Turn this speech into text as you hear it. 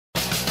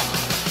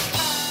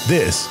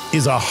This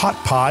is a Hot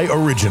Pie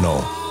Original.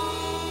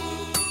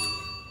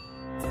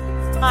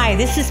 Hi,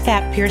 this is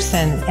Pat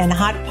Pearson and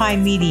Hot Pie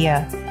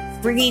Media,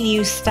 bringing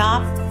you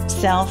Stop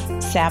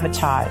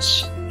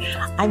Self-Sabotage.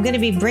 I'm going to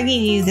be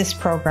bringing you this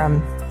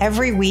program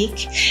every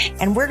week,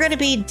 and we're going to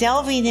be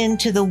delving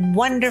into the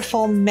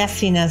wonderful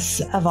messiness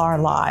of our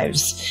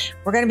lives.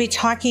 We're going to be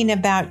talking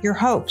about your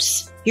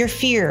hopes, your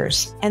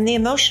fears, and the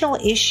emotional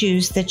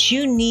issues that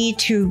you need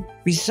to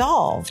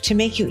resolve to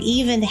make you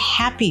even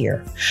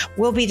happier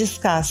will be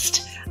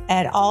discussed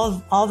at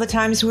all the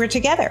times we're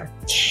together.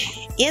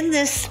 In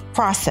this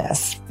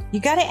process, you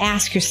got to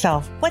ask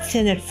yourself, what's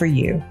in it for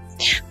you?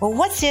 Well,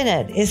 what's in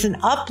it is an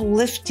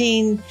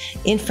uplifting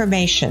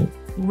information,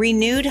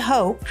 renewed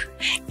hope,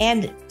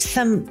 and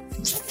some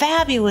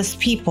fabulous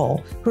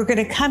people who are going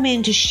to come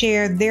in to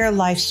share their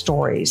life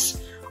stories.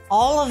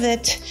 All of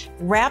it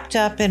wrapped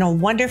up in a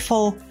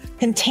wonderful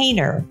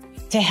container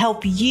to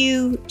help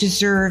you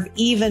deserve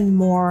even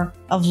more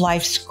of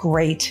life's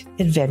great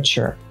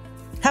adventure.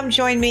 Come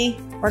join me.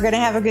 We're going to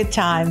have a good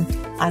time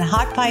on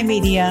Hot Pie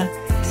Media.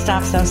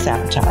 Stop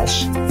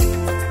Self-Sabotage.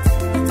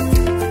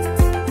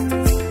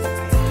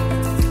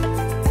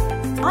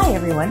 Hi,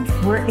 everyone.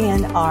 We're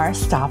in our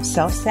Stop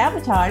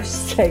Self-Sabotage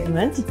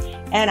segment,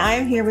 and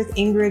I'm here with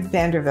Ingrid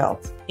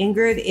Vanderveld.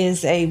 Ingrid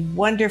is a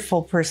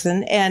wonderful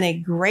person and a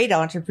great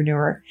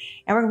entrepreneur,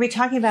 and we're going to be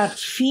talking about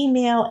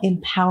female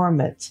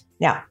empowerment.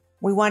 Now,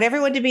 we want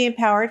everyone to be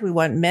empowered. We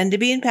want men to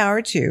be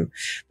empowered too,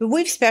 but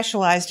we've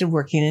specialized in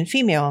working in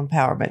female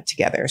empowerment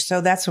together. So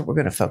that's what we're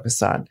going to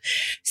focus on.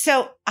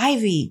 So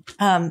Ivy,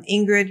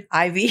 Ingrid,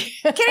 Ivy.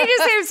 Can I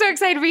just say I'm so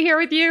excited to be here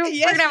with you?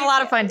 Yes, we're going to have a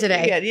lot of fun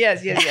today.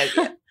 Yes.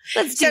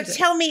 Let's do this.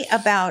 Tell me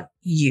about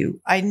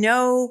you. I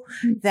know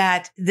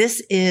that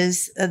this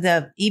is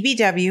the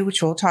EBW,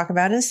 which we'll talk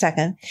about in a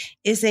second,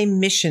 is a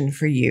mission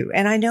for you.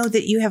 And I know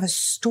that you have a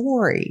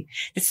story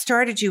that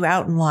started you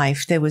out in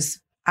life that was,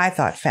 I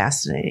thought,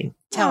 fascinating.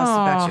 Tell us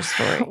about your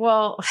story.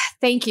 Well,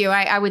 thank you.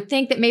 I would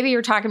think that maybe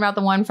you're talking about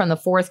the one from the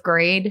fourth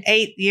grade.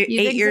 8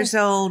 years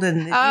old,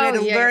 and you had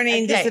a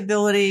learning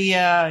disability.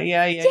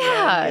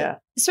 Yeah.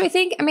 So I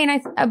think,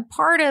 a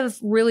part of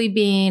really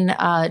being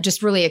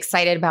just really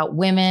excited about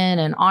women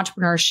and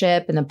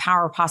entrepreneurship and the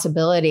power of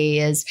possibility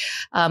is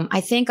I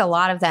think a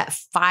lot of that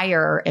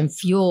fire and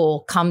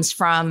fuel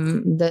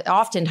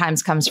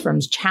oftentimes comes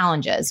from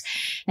challenges.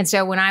 And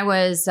so when I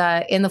was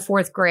in the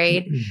fourth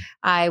grade,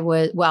 I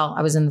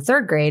was in the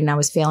third grade and I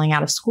was failing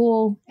out of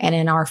school. And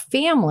in our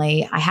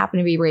family, I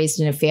happened to be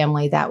raised in a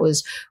family that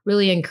was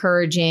really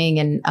encouraging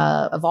and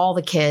of all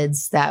the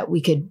kids that we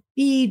could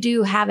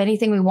have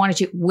anything we wanted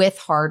to with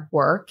hard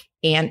work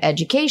and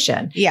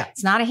education. Yeah.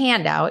 It's not a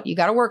handout. You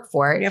got to work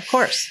for it. Yeah, of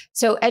course.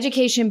 So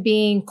education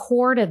being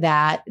core to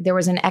that, there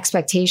was an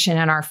expectation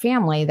in our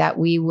family that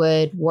we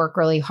would work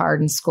really hard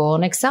in school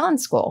and excel in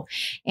school.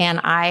 And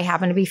I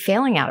happened to be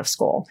failing out of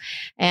school.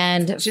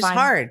 And it's just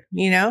hard,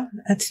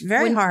 It's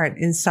very hard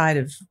inside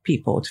of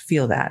people to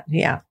feel that.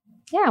 Yeah.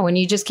 Yeah, when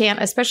you just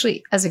can't,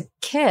 especially as a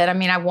kid.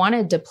 I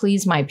wanted to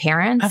please my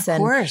parents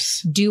and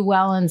do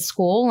well in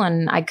school,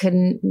 and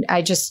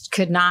I just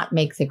could not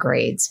make the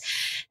grades.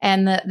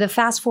 And the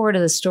fast forward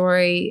of the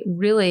story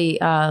really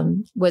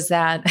was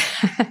that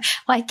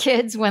like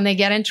kids, when they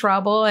get in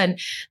trouble and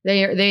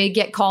they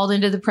get called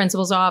into the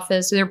principal's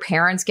office, their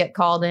parents get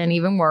called in,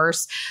 even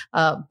worse.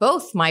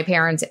 Both my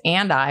parents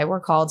and I were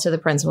called to the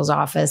principal's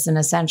office, and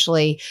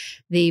essentially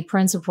the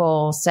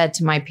principal said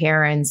to my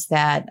parents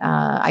that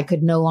I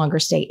could no longer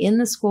stay in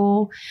the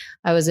school.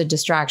 I was a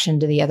distraction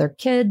to the other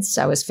kids.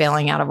 I was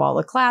failing out of all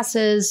the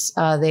classes.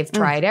 They've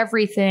tried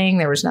everything.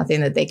 There was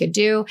nothing that they could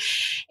do.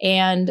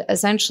 And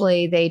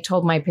essentially, they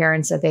told my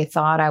parents that they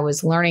thought I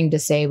was learning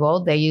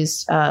disabled. They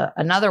used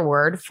another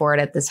word for it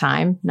at the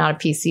time, not a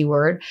PC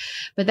word,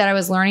 but that I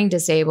was learning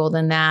disabled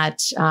and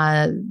that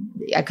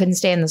I couldn't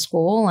stay in the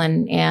school.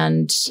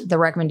 And the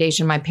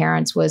recommendation of my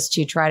parents was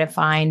to try to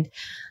find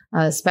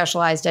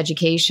specialized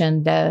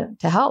education to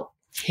help.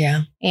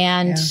 Yeah.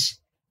 And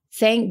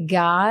thank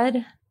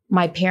God,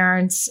 my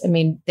parents,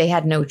 they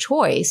had no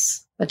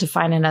choice but to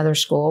find another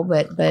school.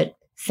 But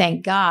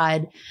thank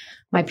God,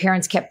 my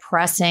parents kept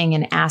pressing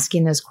and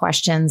asking those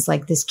questions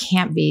like, this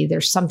can't be,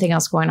 there's something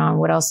else going on.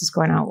 What else is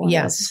going on? What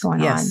else is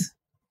going on?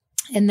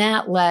 And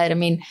that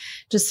led,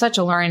 just such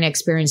a learning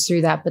experience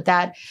through that. But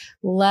that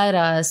led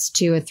us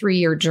to a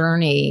 3-year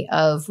journey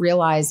of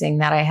realizing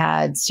that I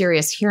had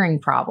serious hearing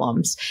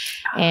problems.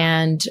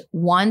 And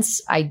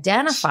once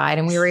identified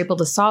and we were able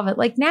to solve it,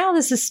 like now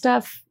this is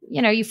stuff,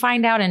 you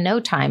find out in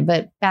no time,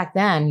 but back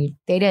then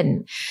they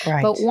didn't.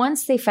 Right. But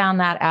once they found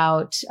that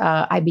out,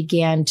 I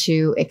began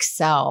to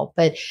excel.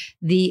 But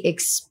the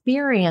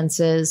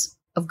experiences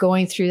of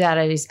going through that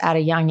at a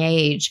young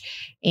age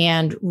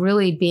and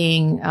really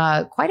being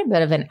quite a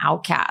bit of an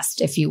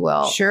outcast, if you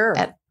will. Sure.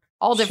 At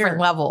all different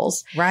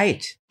levels.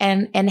 Right.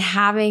 And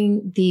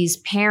having these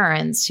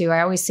parents who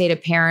I always say to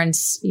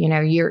parents,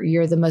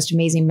 you're the most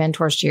amazing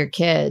mentors to your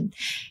kid,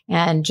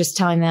 and just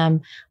telling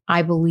them,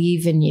 I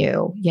believe in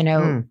you,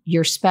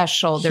 you're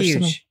special.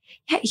 Huge.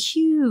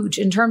 huge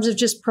in terms of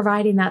just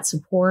providing that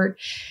support.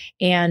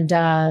 And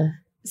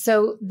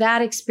so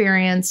that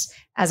experience,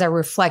 as I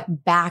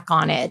reflect back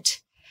on it,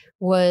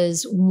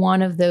 was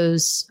one of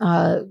those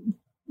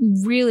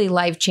really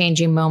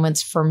life-changing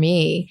moments for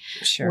me,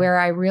 where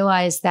I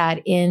realized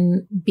that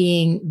in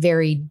being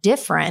very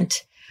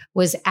different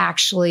was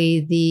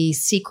actually the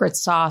secret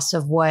sauce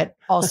of what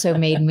also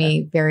made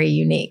me very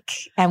unique.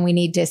 And we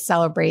need to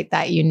celebrate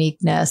that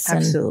uniqueness.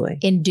 Absolutely.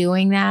 And in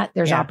doing that,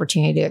 there's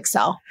opportunity to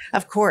excel.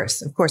 Of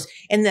course.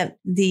 And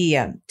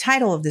the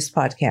title of this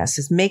podcast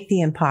is Make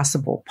the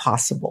Impossible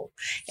Possible.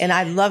 And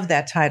I love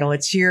that title.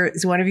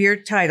 It's one of your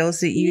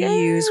titles that you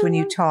use when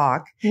you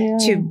talk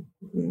to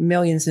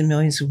millions and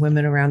millions of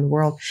women around the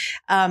world.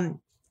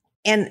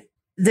 And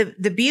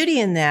the beauty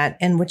in that,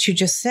 and what you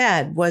just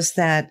said, was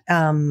that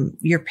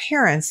your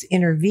parents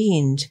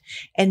intervened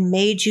and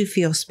made you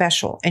feel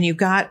special. And you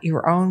got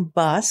your own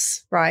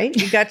bus, right?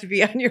 You got to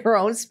be on your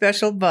own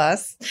special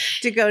bus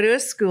to go to a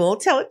school.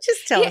 Tell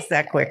us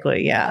that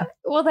quickly. Yeah.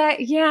 Well,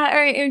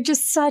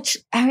 just such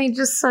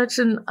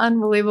an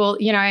unbelievable,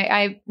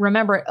 I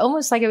remember it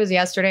almost like it was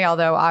yesterday,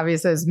 although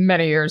obviously it was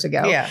many years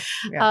ago. Yeah.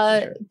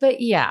 Sure.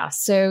 But yeah,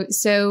 so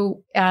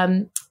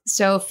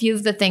a few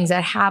of the things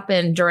that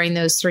happened during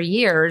those 3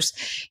 years,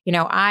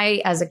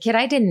 I, as a kid,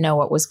 I didn't know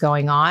what was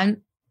going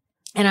on.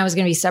 And I was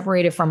going to be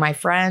separated from my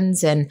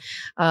friends. And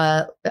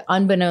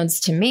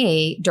unbeknownst to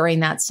me, during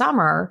that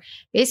summer,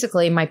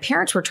 basically my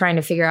parents were trying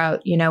to figure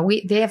out,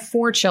 they have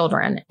 4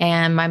 children,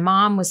 and my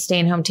mom was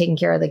staying home taking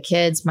care of the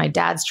kids. My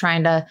dad's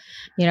trying to,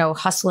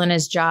 hustle in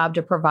his job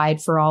to provide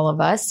for all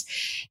of us.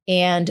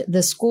 And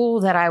the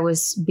school that I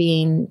was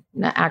being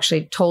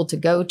actually told to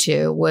go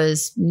to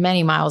was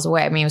many miles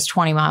away. I mean, it was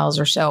 20 miles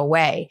or so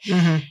away.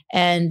 Mm-hmm.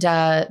 And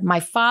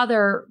my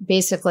father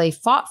basically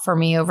fought for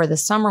me over the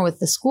summer with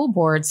the school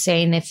board,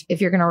 saying, if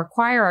you're going to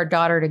require our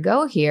daughter to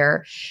go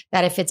here,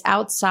 that if it's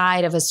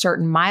outside of a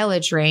certain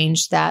mileage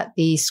range, that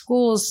the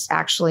schools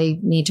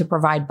actually need to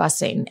provide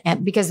busing,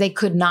 and because they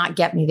could not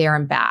get me there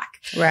and back.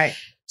 Right.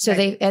 So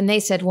they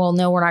said, well,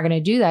 no, we're not going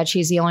to do that.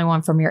 She's the only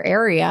one from your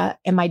area.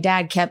 And my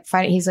dad kept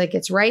fighting. He's like,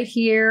 it's right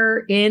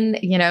here in,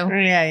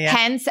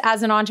 hence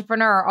as an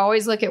entrepreneur,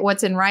 always look at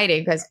what's in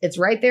writing, because it's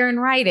right there in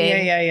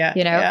writing.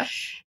 Yeah.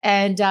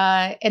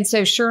 And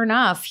so sure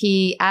enough,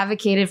 he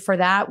advocated for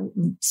that,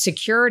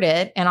 secured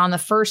it. And on the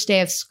first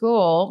day of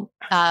school,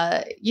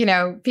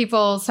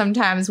 people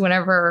sometimes,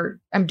 whenever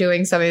I'm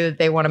doing something that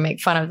they want to make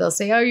fun of, they'll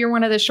say, oh, you're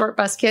one of the short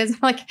bus kids. I'm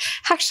like,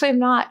 actually, I'm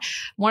not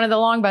one of the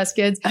long bus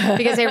kids,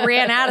 because they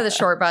ran out of the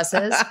short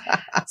buses.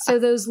 So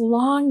those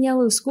long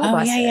yellow school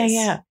buses.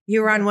 Yeah.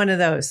 You were on one of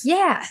those.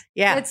 Yeah.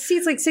 It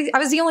seems like I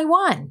was the only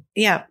one.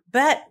 Yeah.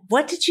 But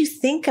what did you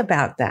think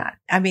about that?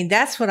 I mean,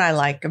 that's what I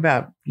like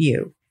about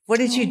you. What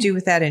did you do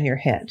with that in your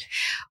head?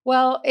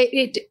 Well,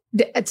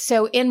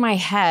 so in my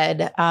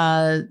head,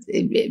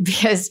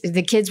 because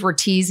the kids were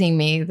teasing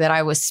me that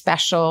I was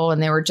special,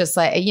 and they were just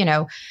like,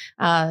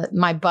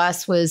 my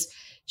bus was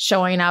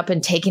showing up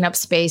and taking up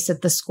space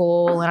at the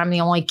school, and I'm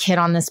the only kid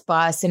on this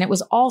bus. And it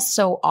was all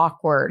so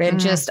awkward and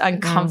just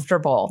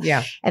uncomfortable.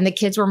 Yeah. And the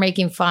kids were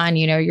making fun,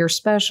 you're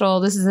special.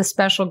 This is a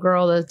special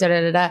girl. Da,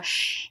 da, da, da.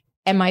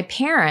 And my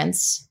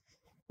parents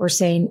were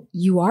saying,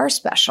 you are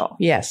special.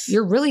 Yes.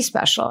 You're really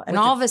special. And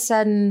all of a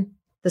sudden,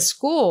 the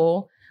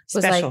school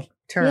was special like,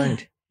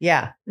 turned.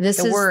 Yeah. This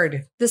is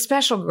word. The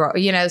special girl,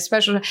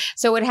 special.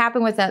 So what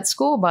happened with that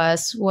school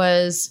bus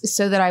was,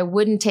 so that I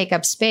wouldn't take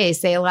up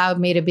space, they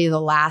allowed me to be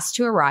the last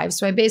to arrive.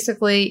 So I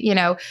basically,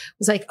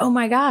 was like, oh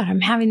my God,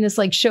 I'm having this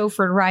like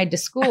chauffeured ride to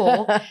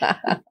school,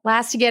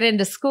 last to get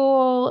into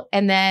school.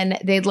 And then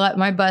they'd let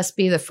my bus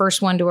be the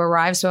first one to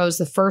arrive. So I was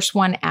the first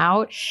one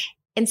out.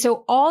 And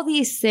so all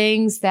these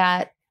things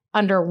that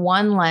under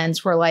one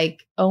lens were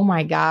like, oh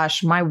my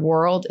gosh, my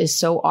world is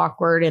so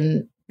awkward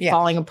and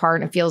falling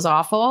apart and it feels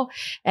awful,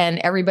 and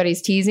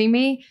everybody's teasing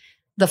me.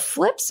 The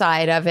flip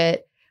side of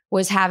it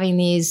was having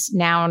these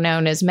now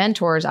known as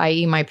mentors,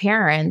 i.e. my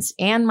parents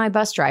and my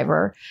bus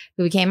driver,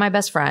 who became my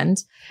best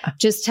friend,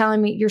 just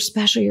telling me, you're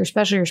special, you're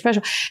special, you're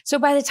special. So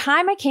by the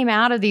time I came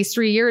out of these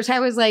 3 years, I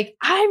was like,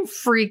 I'm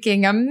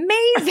freaking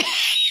amazing.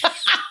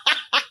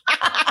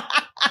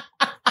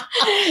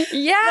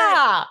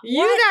 Yeah.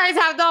 You guys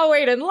have to all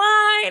wait in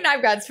line.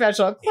 I've got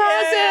special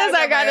classes.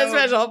 I got a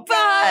special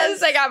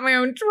bus. I got my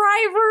own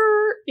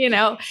driver,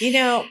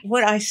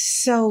 What I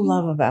so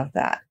love about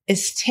that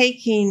is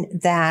taking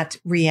that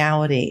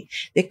reality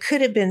that could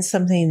have been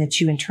something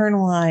that you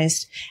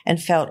internalized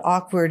and felt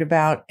awkward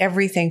about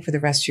everything for the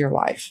rest of your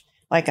life.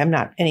 Like, I'm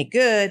not any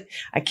good.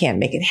 I can't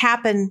make it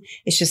happen.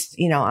 It's just,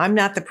 I'm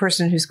not the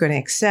person who's going to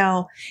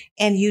excel.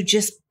 And you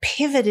just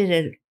pivoted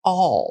it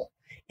all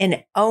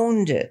and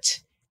owned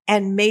it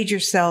and made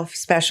yourself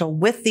special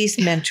with these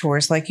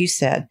mentors, like you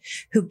said,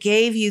 who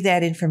gave you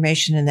that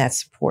information and that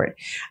support.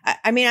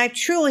 I mean, I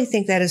truly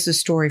think that is a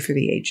story for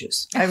the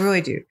ages. I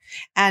really do.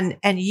 And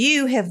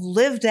you have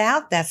lived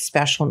out that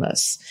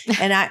specialness.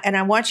 And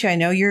I want you, I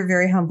know you're a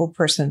very humble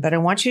person, but I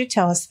want you to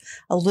tell us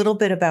a little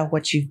bit about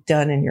what you've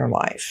done in your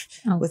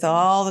life with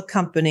all the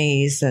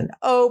companies and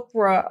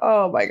Oprah.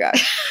 Oh my God.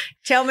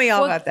 Tell me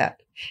all about that.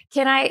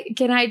 Can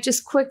I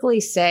just quickly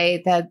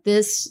say that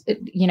this,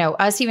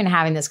 us even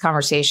having this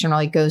conversation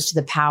really goes to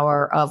the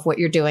power of what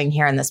you're doing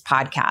here in this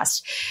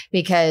podcast,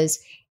 because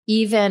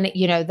even,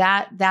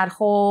 that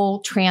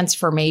whole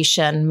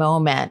transformation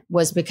moment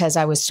was because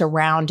I was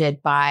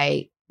surrounded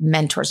by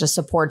mentors, a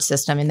support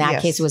system. In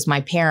that case, it was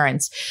my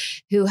parents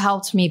who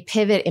helped me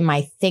pivot in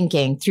my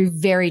thinking through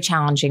very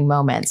challenging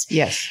moments.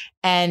 Yes.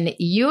 And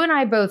you and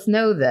I both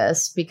know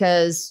this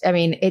because, I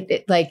mean,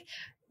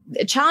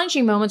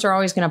 challenging moments are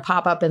always going to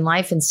pop up in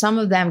life, and some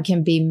of them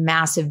can be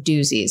massive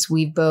doozies.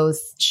 We both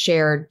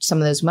shared some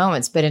of those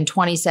moments. But in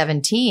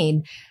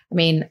 2017, I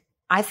mean,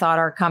 I thought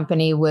our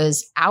company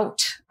was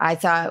out. I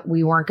thought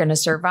we weren't going to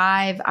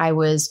survive. I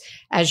was,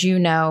 as you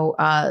know,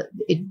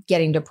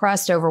 getting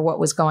depressed over what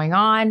was going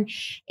on.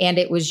 And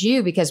it was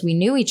you, because we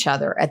knew each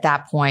other at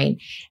that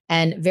point.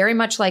 And very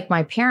much like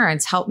my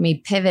parents helped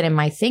me pivot in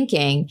my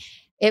thinking,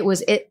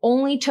 it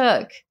only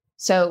took.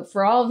 So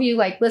for all of you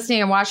like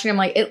listening and watching, I'm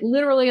like, it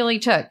literally only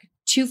took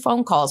 2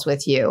 phone calls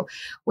with you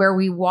where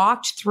we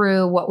walked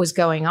through what was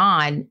going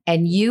on,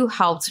 and you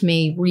helped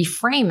me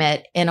reframe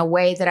it in a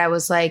way that I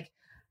was like,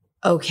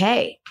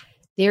 okay,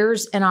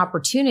 there's an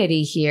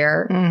opportunity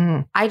here.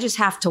 Mm-hmm. I just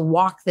have to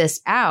walk this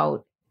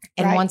out.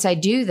 And once I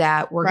do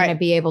that, we're going to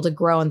be able to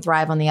grow and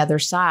thrive on the other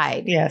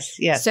side. Yes.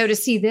 Yes. So to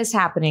see this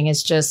happening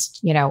is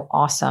just,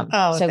 awesome.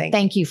 Oh, so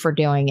thank you for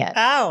doing it.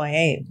 Oh,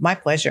 hey, my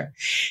pleasure.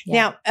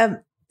 Yeah. Now,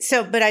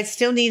 but I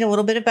still need a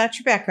little bit about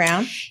your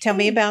background. Tell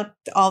me about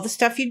all the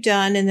stuff you've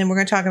done, and then we're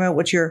going to talk about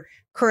what you're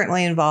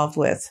currently involved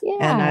with. Yeah.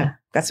 And I've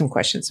got some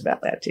questions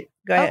about that too.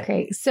 Go ahead.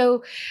 Okay.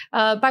 So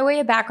by way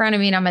of background, I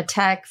mean, I'm a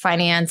tech,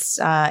 finance,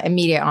 and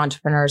media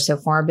entrepreneur. So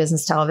former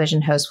business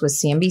television host with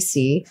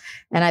CNBC.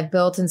 And I've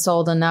built and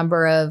sold a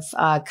number of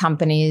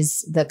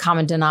companies, the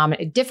common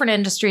denominator, different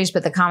industries,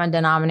 but the common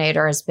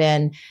denominator has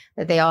been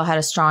that they all had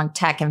a strong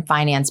tech and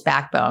finance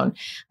backbone.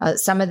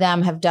 Some of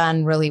them have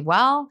done really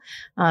well.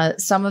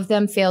 Some of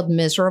them failed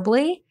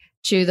miserably.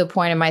 To the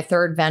point of my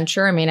third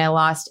venture. I mean, I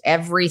lost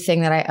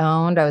everything that I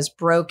owned. I was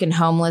broke and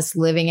homeless,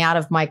 living out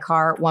of my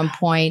car at one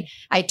point.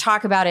 I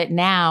talk about it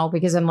now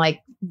because I'm like,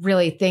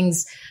 really,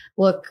 things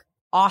look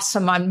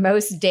awesome on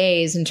most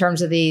days in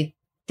terms of the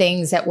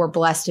things that we're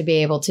blessed to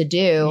be able to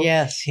do.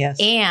 Yes, yes.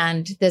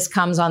 And this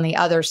comes on the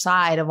other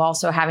side of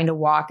also having to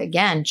walk,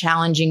 again,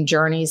 challenging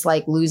journeys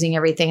like losing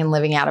everything and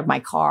living out of my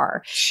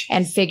car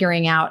and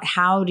figuring out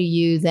how do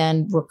you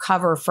then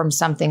recover from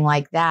something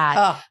like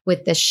that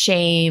with the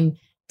shame,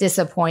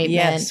 disappointment,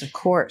 yes, of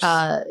course,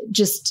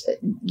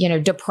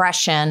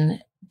 depression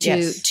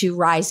to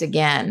rise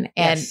again.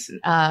 And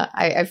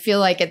I feel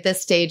like at this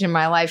stage in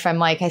my life, I'm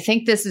like, I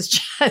think this is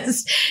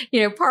just,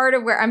 part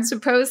of where I'm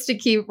supposed to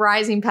keep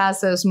rising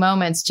past those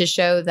moments to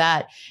show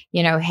that,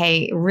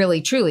 hey,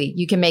 really, truly,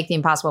 you can make the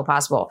impossible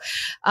possible.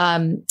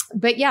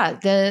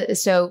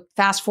 So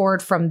fast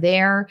forward from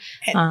there.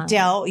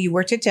 Dell, you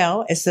worked at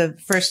Dell as the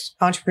first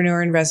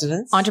entrepreneur in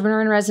residence.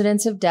 Entrepreneur in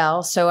residence of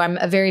Dell. So I'm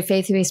a very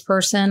faith-based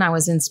person. I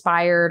was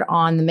inspired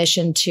on the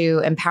mission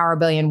to empower 1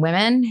 billion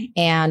women.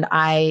 And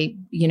I,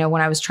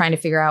 when I was trying to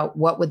figure out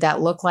what would that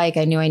look like,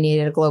 I knew I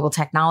needed a global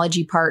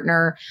technology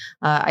partner.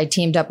 I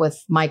teamed up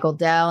with Michael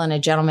Dell and a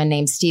gentleman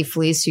named Steve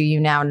Fleece, who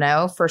you now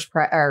know,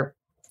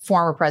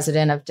 former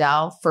president of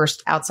Dell,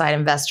 first outside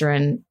investor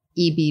in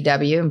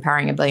EBW,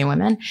 Empowering 1 Billion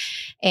Women.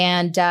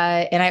 And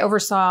I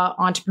oversaw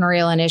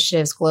entrepreneurial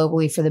initiatives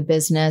globally for the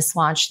business,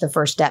 launched the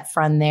first debt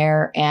fund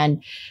there.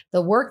 And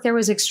the work there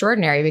was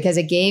extraordinary because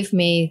it gave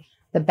me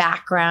the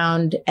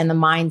background and the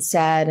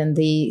mindset and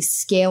the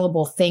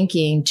scalable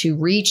thinking to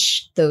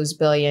reach those 1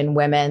 billion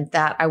women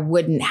that I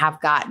wouldn't have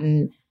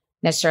gotten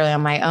necessarily on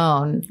my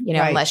own,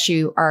 unless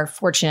you are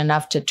fortunate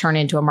enough to turn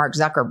into a Mark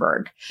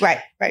Zuckerberg.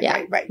 Right.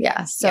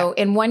 Yeah. So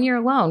in 1 year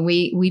alone,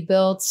 we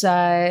built,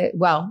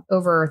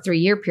 over a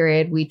 3-year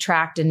period, we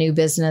tracked a new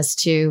business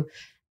to $1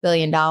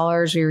 billion.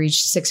 We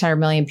reached 600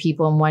 million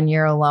people in 1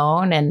 year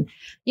alone. And,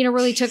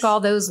 really took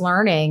all those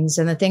learnings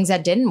and the things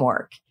that didn't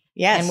work.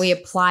 Yes. And we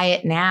apply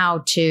it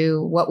now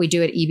to what we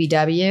do at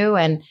EBW,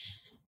 and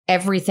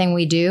everything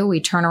we do,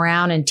 we turn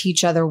around and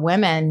teach other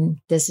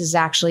women, this is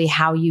actually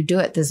how you do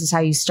it. This is how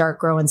you start,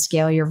 grow, and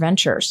scale your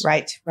ventures.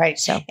 Right.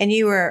 So, and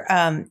you are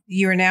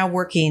now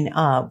working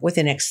with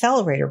an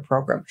accelerator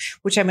program,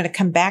 which I'm going to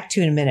come back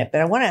to in a minute.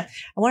 But I want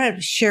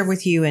to share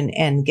with you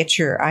and get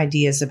your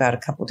ideas about a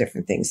couple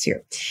different things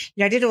here.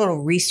 I did a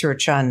little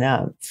research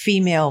on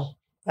female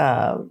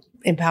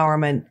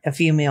empowerment of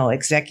female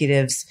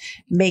executives,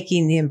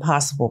 making the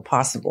impossible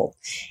possible,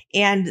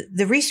 and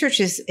the research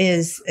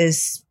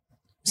is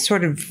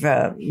sort of,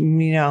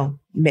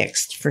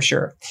 mixed for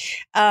sure.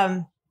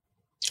 What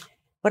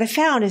I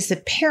found is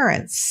that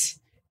parents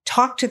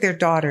talk to their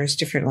daughters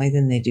differently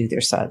than they do their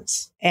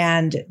sons.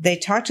 And they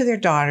talk to their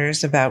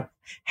daughters about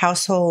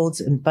households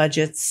and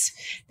budgets.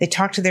 They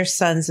talk to their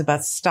sons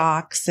about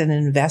stocks and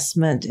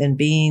investment and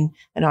being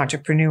an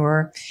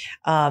entrepreneur.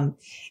 And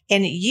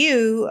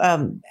you,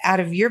 out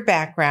of your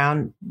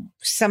background,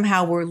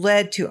 somehow were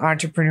led to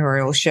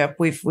entrepreneurship.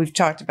 We've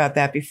talked about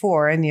that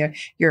before, and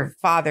your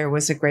father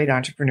was a great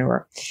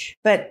entrepreneur.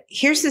 But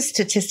here's the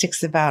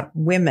statistics about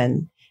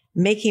women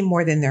making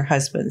more than their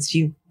husbands.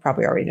 You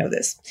probably already know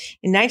this.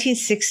 In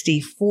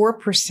 1960,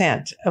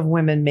 4% of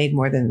women made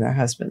more than their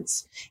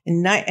husbands.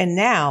 And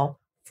now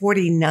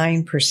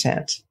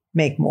 49%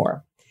 make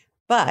more.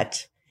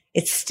 But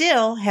it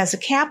still has a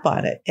cap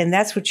on it. And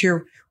that's what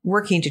you're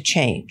working to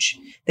change.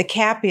 The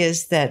cap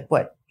is that,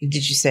 what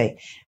did you say?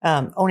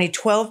 Only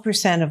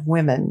 12% of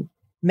women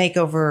make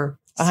over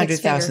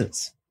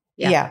 100,000.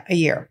 Yeah, a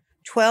year.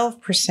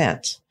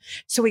 12%.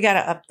 So we got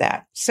to up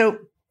that. So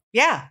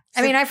yeah.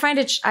 I mean, I find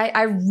it,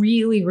 I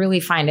really, really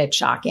find it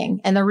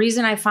shocking. And the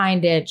reason I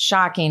find it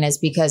shocking is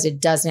because it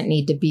doesn't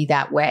need to be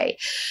that way.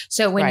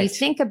 So when you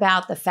think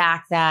about the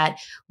fact that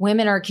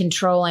women are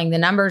controlling, the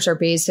numbers are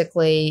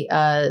basically,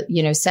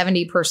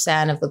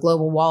 70% of the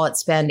global wallet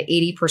spend,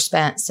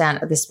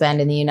 80% of the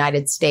spend in the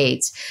United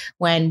States.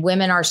 When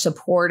women are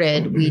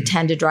supported, we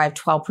tend to drive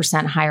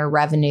 12% higher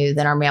revenue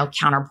than our male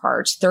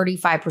counterparts,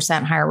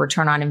 35% higher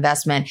return on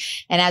investment.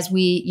 And as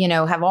we,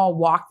 have all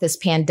walked this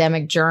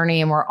pandemic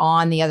journey and we're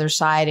on the other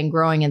side and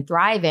growing and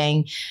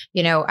thriving,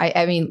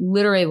 I mean,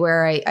 literally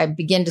where I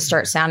begin to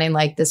start sounding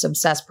like this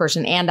obsessed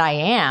person, and I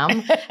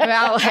am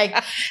about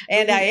like,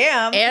 and I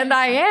am.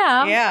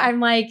 Yeah.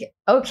 I'm like,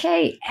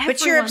 okay.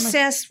 But you're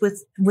obsessed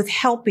with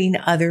helping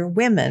other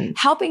women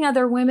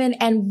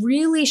and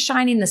really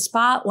shining the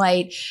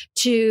spotlight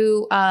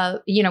to,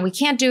 we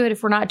can't do it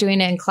if we're not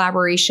doing it in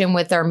collaboration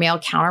with our male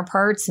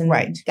counterparts. And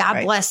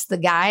God bless the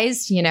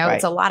guys,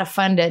 it's a lot of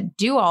fun to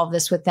do all of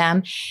this with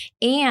them.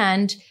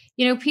 And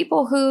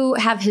people who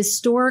have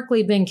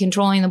historically been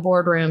controlling the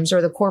boardrooms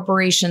or the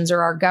corporations or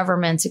our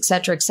governments, et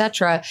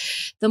cetera,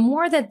 the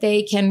more that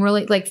they can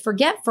really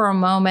forget for a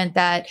moment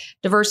that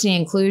diversity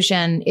and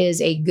inclusion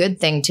is a good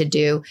thing to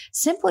do,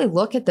 simply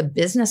look at the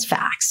business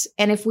facts.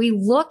 And if we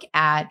look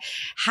at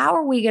how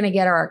are we going to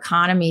get our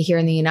economy here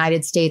in the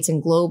United States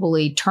and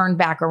globally turned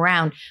back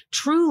around,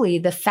 truly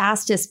the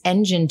fastest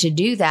engine to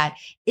do that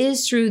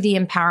is through the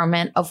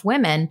empowerment of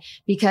women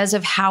because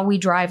of how we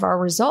drive our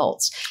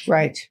results.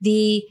 Right.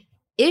 The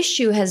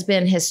issue has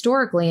been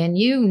historically, and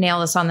you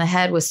nail this on the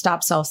head with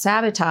Stop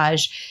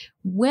Self-Sabotage,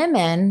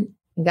 women,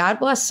 God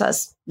bless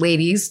us,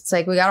 ladies, it's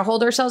like we got to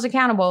hold ourselves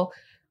accountable.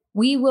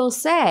 We will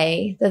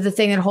say that the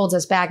thing that holds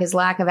us back is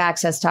lack of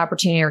access to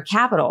opportunity or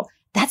capital.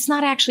 That's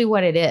not actually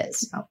what it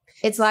is. No.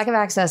 It's lack of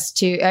access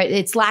to,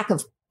 it's lack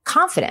of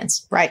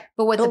confidence. Right.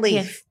 But what belief.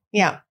 Belief.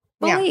 Yeah.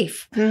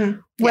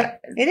 Mm-hmm.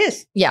 It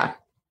is. Yeah.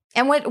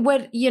 And what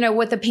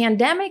the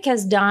pandemic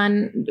has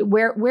done,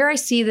 where I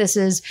see this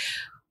is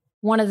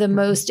one of the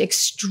most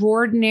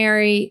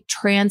extraordinary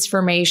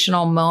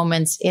transformational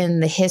moments in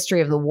the history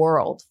of the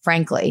world,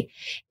 frankly,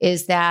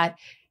 is that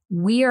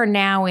we are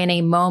now in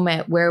a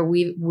moment where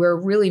we're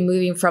really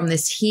moving from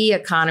this he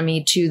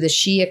economy to the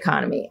she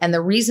economy. And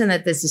the reason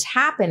that this is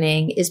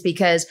happening is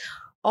because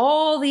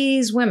all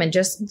these women,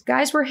 just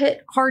guys were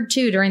hit hard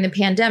too during the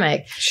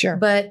pandemic. Sure.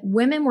 But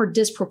women were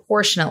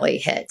disproportionately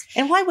hit.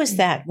 And why was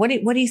that? What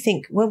do you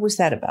think? What was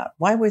that about?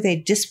 Why were they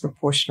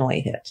disproportionately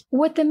hit?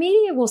 What the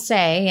media will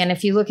say, and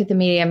if you look at the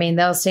media, I mean,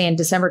 they'll say in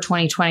December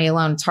 2020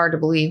 alone, it's hard to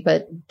believe,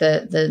 but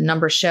the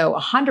numbers show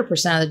 100%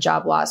 of the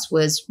job loss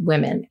was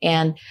women.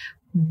 And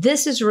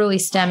this is really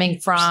stemming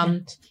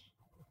from,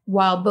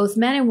 while both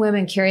men and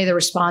women carry the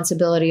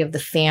responsibility of the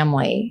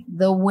family,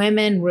 the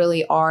women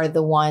really are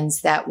the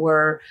ones that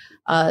were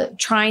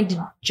trying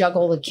to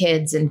juggle the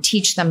kids and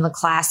teach them the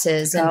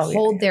classes and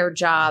hold their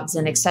jobs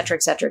and et cetera,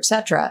 et cetera, et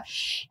cetera.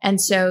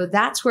 And so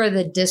that's where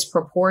the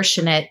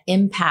disproportionate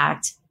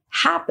impact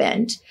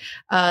happened.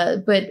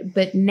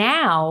 But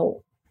now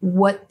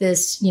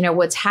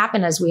what's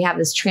happened as we have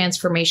this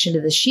transformation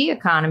to the she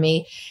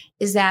economy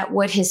is that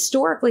what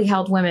historically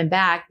held women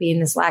back, being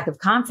this lack of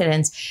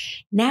confidence,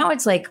 now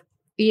it's like,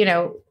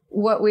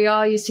 what we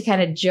all used to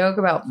kind of joke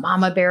about,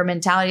 mama bear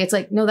mentality. It's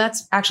like, no,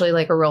 that's actually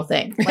like a real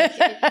thing. Like,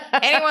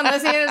 anyone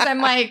listening to this, I'm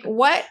like,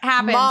 what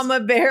happens? Mama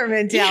bear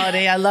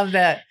mentality. I love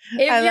that.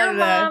 If your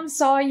mom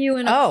saw you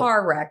in a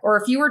car wreck,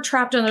 or if you were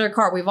trapped under a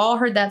car, we've all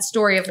heard that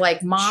story of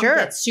like mom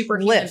gets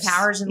superhuman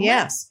powers and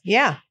lifts.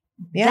 Yeah.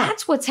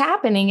 That's what's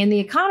happening in the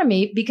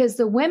economy because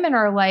the women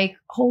are like,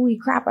 holy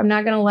crap, I'm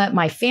not going to let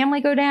my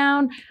family go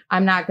down.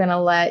 I'm not going to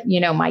let,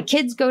 my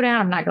kids go down.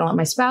 I'm not going to let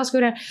my spouse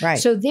go down. Right.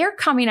 So they're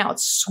coming out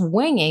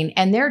swinging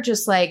and they're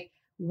just like,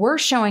 we're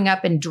showing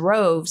up in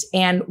droves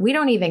and we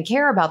don't even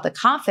care about the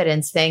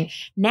confidence thing.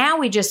 Now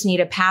we just need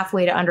a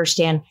pathway to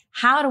understand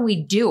how do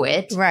we do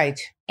it? Right.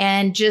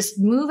 and just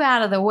move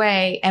out of the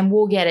way and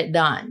we'll get it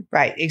done.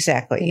 Right.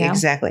 Exactly. You know?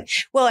 Exactly.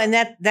 Well, and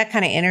that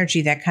kind of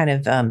energy, that kind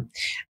of,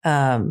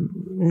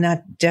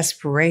 not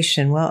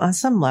desperation. Well, on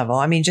some level,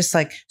 I mean, just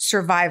like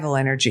survival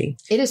energy.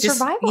 It is just,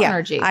 survival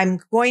energy. I'm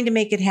going to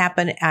make it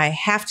happen. I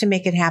have to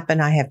make it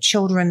happen. I have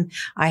children.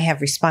 I have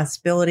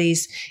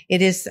responsibilities.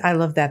 It is, I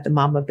love that, the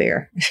mama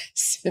bear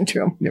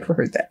syndrome. Never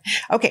heard that.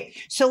 Okay.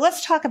 So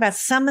let's talk about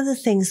some of the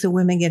things that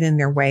women get in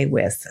their way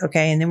with.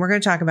 Okay. And then we're going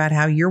to talk about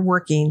how you're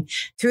working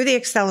through the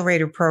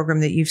accelerator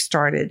program that you've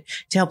started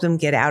to help them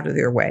get out of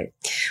their way.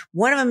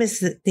 One of them is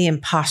the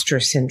imposter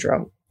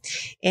syndrome.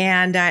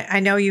 And I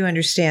know you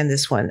understand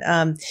this one.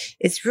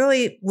 It's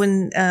really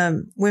when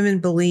women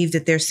believe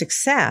that their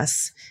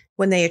success,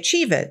 when they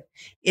achieve it,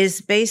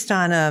 is based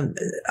on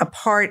a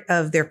part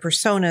of their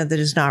persona that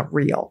is not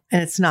real,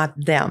 and it's not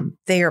them.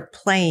 They are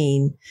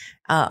playing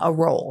a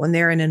role, and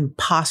they're an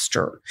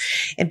imposter.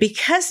 And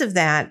because of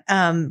that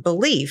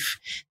belief,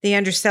 they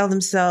undersell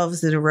themselves.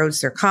 That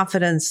erodes their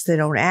confidence. They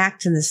don't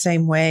act in the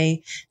same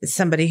way that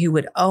somebody who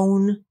would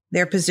own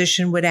their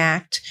position would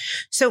act.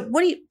 So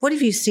what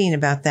have you seen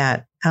about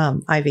that,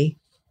 Ivy?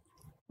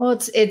 Well,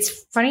 it's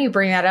funny you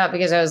bring that up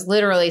because I was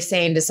literally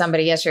saying to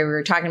somebody yesterday, we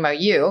were talking about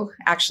you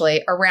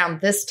actually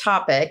around this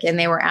topic, and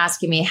they were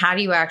asking me, how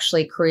do you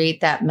actually create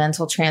that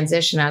mental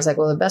transition? I was like,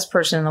 well, the best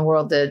person in the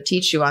world to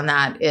teach you on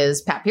that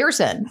is Pat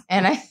Pearson.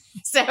 And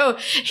so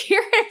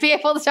you're going to be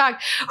able to talk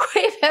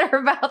way better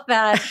about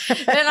that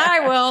than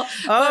I will.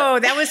 Oh,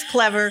 that was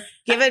clever.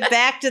 Give it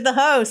back to the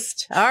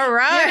host. All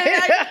right.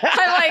 Yeah,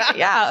 I'm like,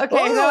 yeah,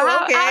 okay. Ooh,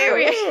 so okay. How do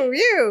we... Ooh,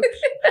 you.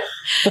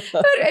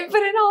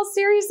 but in all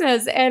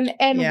seriousness, and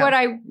Yeah. what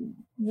I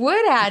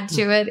would add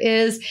to it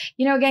is,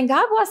 again,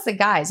 God bless the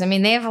guys. I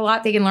mean, they have a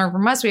lot they can learn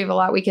from us. We have a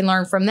lot we can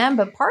learn from them.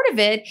 But part of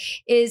it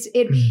is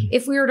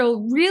if we were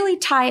to really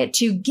tie it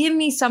to give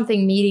me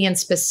something meaty and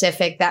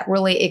specific that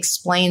really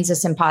explains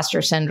this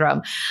imposter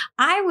syndrome,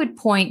 I would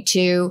point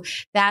to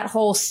that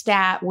whole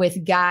stat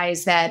with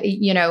guys that,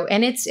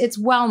 and it's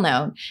well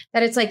known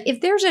that it's like,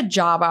 if there's a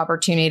job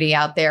opportunity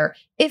out there,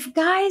 if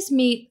guys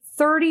meet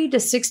 30 to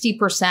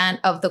 60%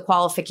 of the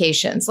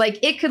qualifications, like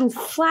it could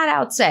flat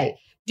out say,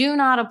 do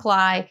not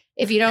apply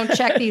if you don't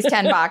check these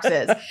 10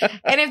 boxes.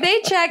 And if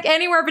they check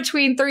anywhere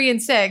between 3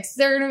 and 6,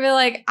 they're going to be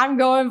like, I'm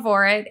going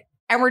for it.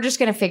 And we're just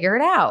going to figure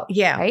it out.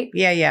 Yeah. Right.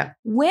 Yeah.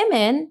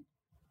 Women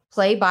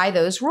play by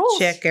those rules.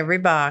 Check every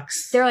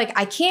box. They're like,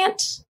 I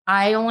can't.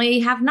 I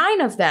only have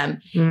 9 of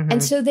them. Mm-hmm.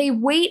 And so they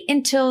wait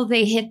until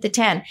they hit the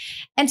 10.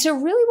 And so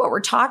really what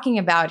we're talking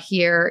about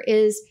here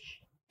is,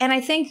 and I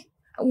think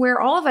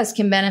where all of us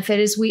can benefit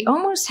is we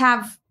almost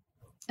have,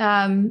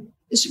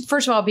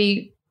 first of all,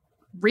 be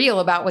real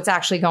about what's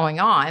actually going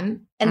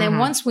on. And then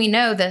once we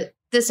know that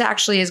this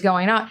actually is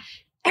going on,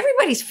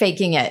 everybody's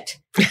faking it.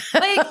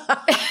 Like,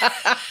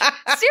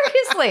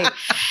 seriously.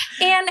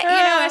 And,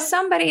 as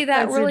somebody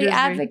that really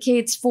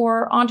advocates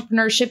for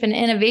entrepreneurship and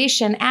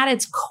innovation at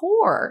its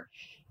core,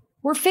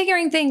 we're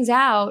figuring things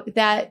out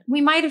that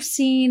we might have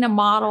seen a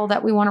model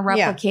that we want to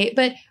replicate,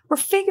 but we're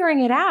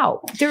figuring it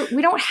out.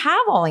 We don't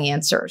have all the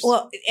answers.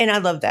 Well, and I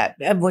love that,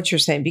 what you're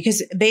saying,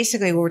 because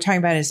basically what we're talking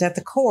about is at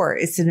the core,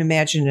 it's an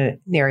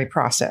imaginary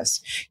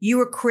process. You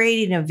are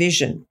creating a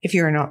vision if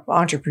you're an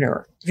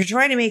entrepreneur. If you're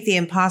trying to make the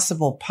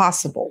impossible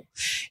possible,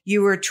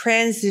 you are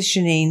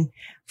transitioning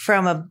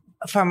from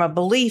a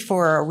belief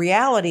or a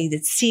reality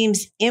that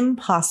seems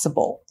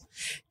impossible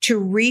to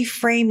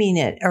reframing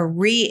it or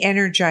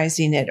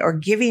re-energizing it or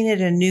giving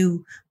it a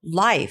new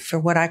life, or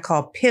what I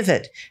call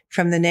pivot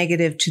from the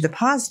negative to the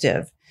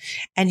positive.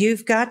 And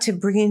you've got to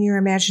bring in your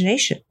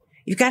imagination.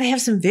 You've got to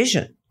have some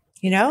vision,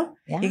 You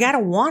got to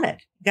want it.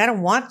 You got to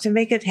want to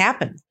make it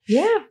happen.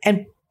 Yeah.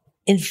 And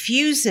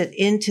infuse it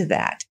into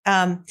that.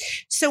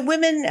 So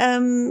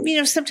women,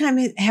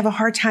 sometimes have a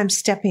hard time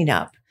stepping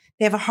up.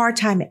 They have a hard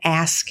time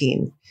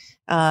asking.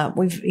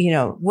 What do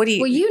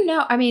you?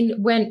 Well, I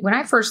mean, when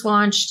I first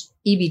launched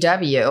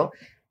EBW,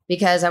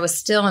 because I was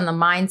still in the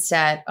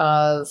mindset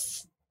of,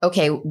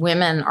 okay,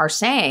 women are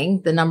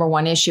saying the number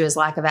one issue is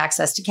lack of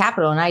access to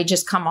capital. And I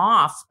just come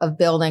off of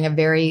building a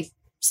very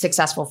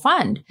successful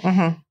fund.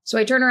 Mm-hmm. So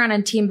I turned around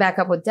and teamed back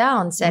up with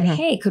Dell and said,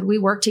 hey, could we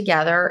work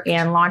together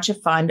and launch a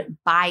fund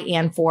by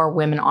and for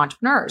women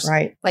entrepreneurs?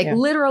 Right.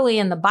 Literally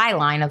in the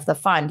byline of the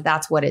fund,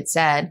 that's what it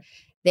said.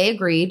 They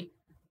agreed.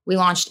 We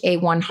launched a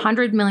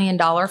 $100 million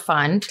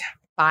fund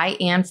by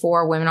and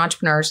for women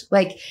entrepreneurs.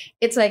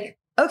 It's like,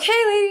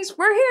 okay, ladies,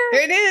 we're here.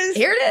 Here it is.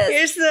 Here it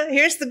is.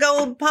 Here's the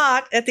gold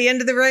pot at the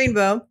end of the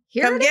rainbow.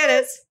 Come get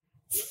it.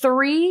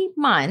 3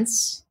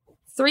 months,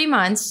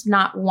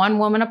 not one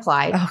woman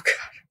applied. Oh, God.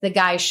 The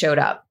guy showed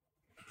up.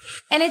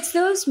 And it's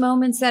those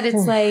moments that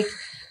it's like,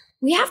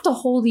 we have to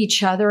hold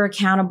each other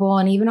accountable.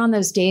 And even on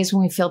those days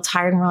when we feel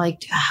tired and we're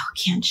like,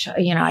 we can't show,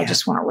 I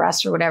just want to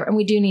rest or whatever. And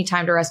we do need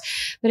time to rest.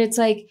 But it's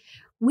like,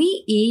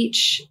 we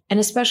each, and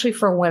especially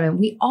for women,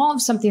 we all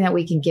have something that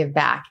we can give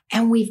back,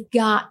 and we've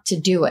got to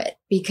do it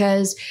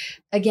because,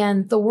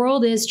 again, the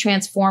world is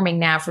transforming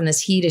now from this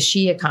he to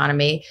she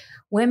economy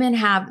women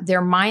have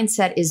their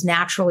mindset is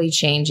naturally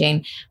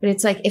changing. But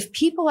it's like, if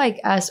people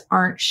like us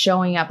aren't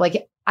showing up,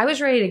 like I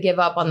was ready to give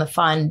up on the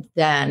fund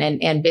then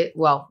and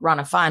run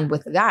a fund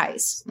with the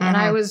guys. Mm-hmm. And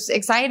I was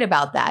excited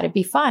about that. It'd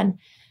be fun.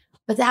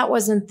 But that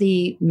wasn't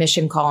the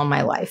mission call in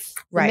my life.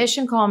 The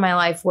mission call in my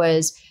life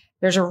was,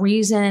 there's a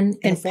reason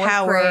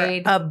empower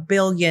a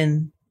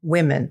billion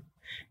women.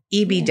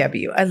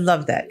 EBW. I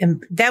love that.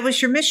 And that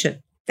was your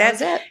mission.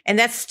 That's it. And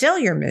that's still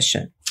your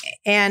mission.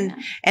 And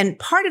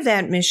part of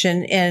that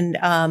mission,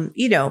 and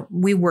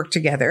we work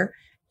together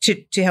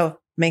to help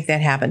make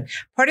that happen.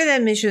 Part of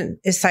that mission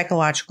is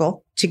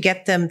psychological, to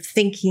get them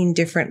thinking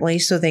differently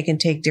so they can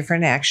take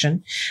different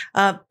action.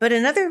 But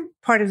another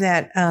part of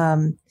that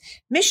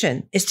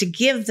mission is to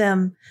give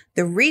them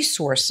the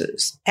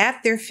resources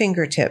at their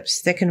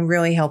fingertips that can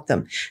really help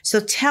them. So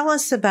tell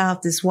us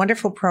about this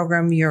wonderful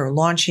program you're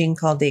launching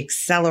called the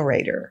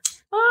Accelerator.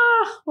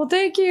 Well,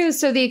 thank you.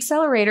 So the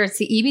Accelerator, it's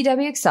the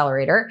EBW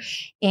Accelerator.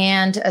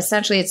 And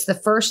essentially it's the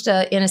first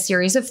in a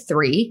series of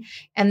 3.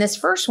 And this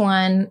first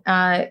one,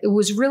 it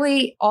was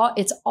really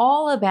it's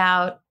all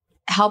about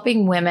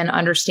helping women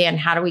understand,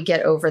 how do we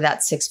get over that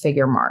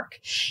 6-figure mark?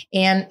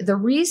 And the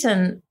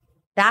reason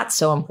that's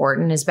so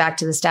important is back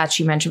to the stats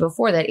you mentioned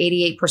before, that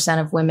 88%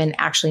 of women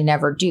actually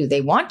never do. They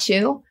want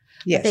to,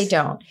 but they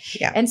don't.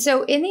 Yeah. And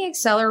so in the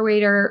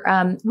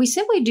Accelerator, we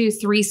simply do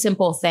 3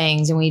 simple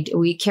things, and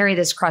we carry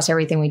this across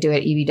everything we do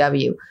at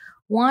EBW.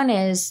 One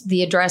is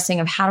the addressing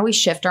of how do we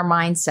shift our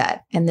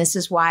mindset. And this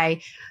is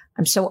why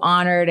I'm so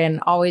honored and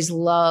always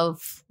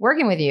love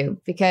working with you,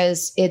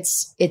 because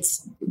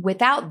it's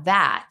without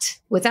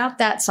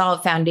that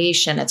solid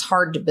foundation, it's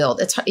hard to build.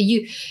 It's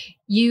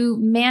you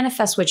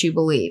manifest what you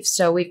believe.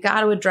 So we've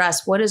got to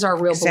address, what is our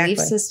real belief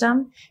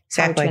system?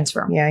 Exactly.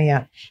 Transfer.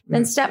 Yeah.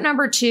 Then step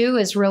number 2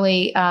 is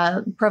really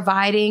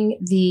providing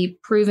the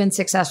proven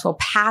successful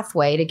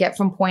pathway to get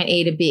from point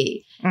A to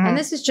B. Mm-hmm. And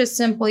this is just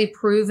simply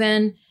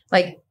proven,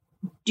 like,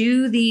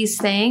 do these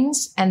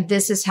things and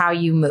this is how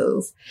you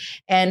move.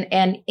 And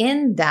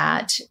in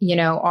that,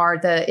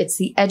 it's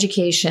the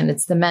education,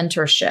 it's the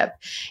mentorship.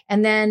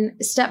 And then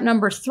step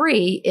number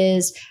 3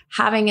 is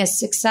having a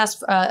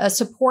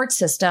support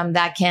system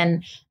that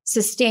can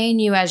sustain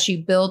you as you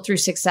build through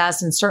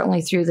success, and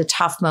certainly through the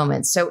tough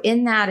moments. So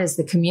in that is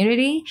the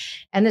community.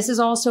 And this is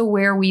also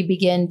where we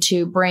begin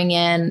to bring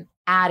in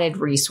added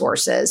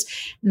resources.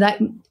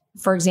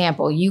 For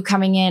example, you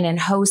coming in and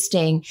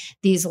hosting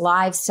these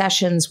live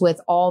sessions with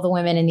all the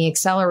women in the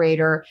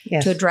Accelerator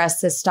to address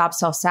this stop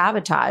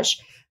self-sabotage.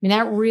 I mean,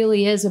 that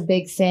really is a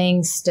big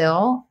thing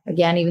still.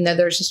 Again, even though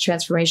there's this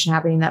transformation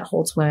happening that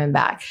holds women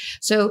back.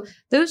 So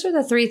those are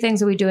the 3 things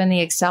that we do in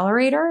the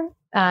Accelerator.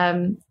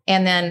 And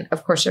then,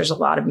 of course, there's a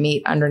lot of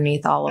meat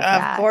underneath all of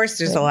that. Of course,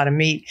 there's a lot of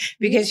meat,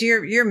 because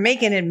you're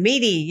making it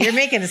meaty. You're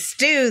making a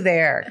stew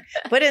there.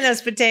 Put in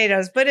those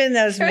potatoes. Put in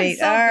those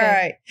meat. All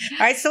right.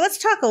 So let's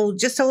talk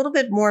just a little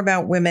bit more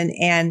about women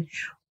and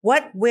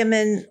what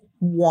women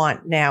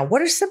want now.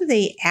 What are some of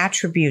the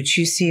attributes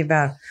you see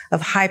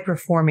of high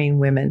performing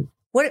women?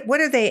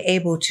 What are they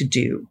able to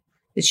do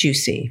that you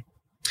see?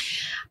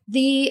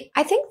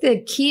 I think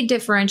the key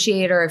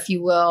differentiator, if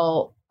you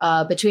will,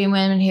 between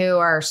women who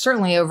are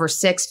certainly over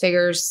 6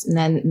 figures, and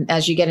then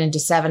as you get into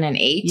 7 and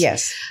 8.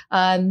 Yes.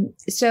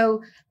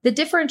 So the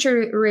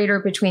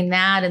differentiator between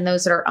that and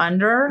those that are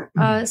under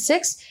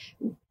 6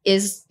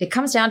 is, it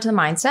comes down to the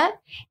mindset,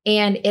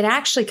 and it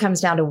actually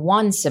comes down to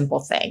one simple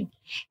thing.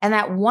 And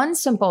that one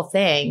simple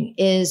thing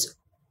is,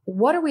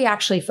 what are we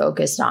actually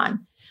focused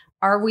on?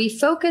 Are we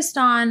focused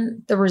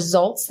on the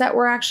results that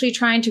we're actually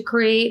trying to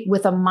create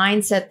with a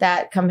mindset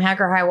that come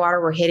heck or high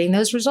water, we're hitting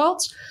those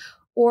results?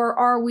 Or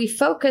are we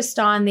focused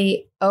on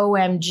the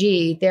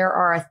OMG, there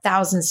are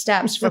 1,000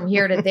 steps from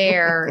here to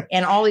there,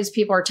 and all these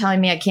people are telling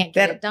me I can't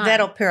get it done?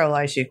 That'll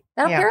paralyze you.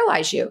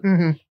 Paralyze you.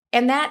 Mm-hmm.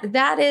 And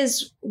that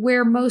is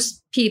where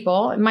most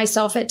people,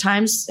 myself at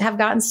times, have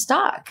gotten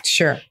stuck.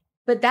 Sure.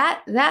 But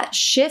that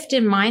shift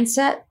in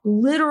mindset,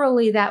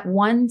 literally that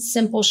one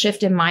simple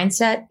shift in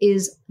mindset,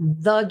 is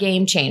the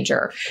game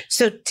changer.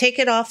 So take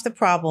it off the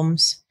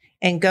problems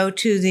and go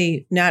to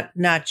the,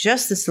 not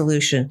just the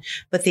solution,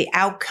 but the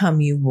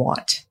outcome you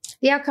want.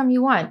 The outcome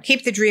you want.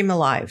 Keep the dream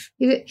alive.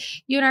 You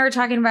and I were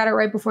talking about it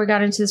right before we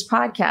got into this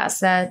podcast,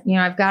 that,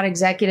 I've got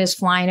executives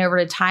flying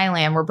over to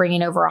Thailand. We're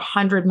bringing over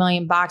 100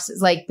 million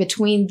boxes, like,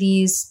 between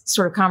these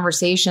sort of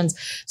conversations.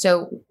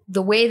 So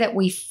the way that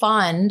we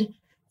fund,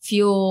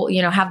 fuel,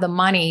 have the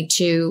money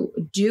to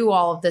do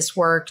all of this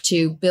work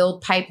to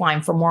build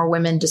pipeline for more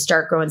women to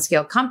start, grow, and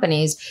scale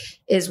companies,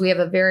 is we have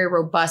a very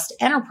robust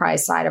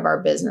enterprise side of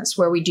our business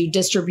where we do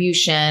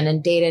distribution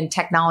and data and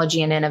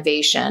technology and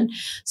innovation.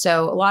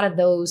 So a lot of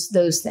those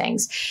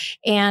things.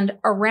 And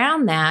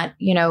around that,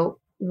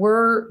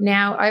 we're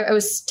now, I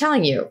was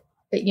telling you,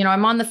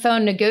 I'm on the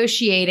phone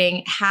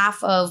negotiating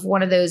half of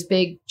one of those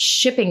big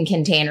shipping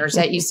containers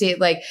that you see.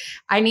 Like,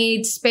 I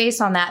need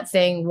space on that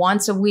thing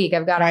once a week.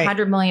 I've got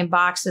 100 million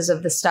boxes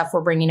of the stuff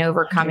we're bringing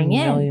over coming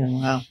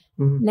in. Wow.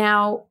 Mm-hmm.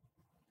 Now,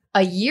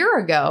 a year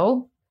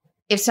ago,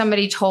 if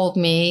somebody told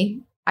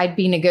me I'd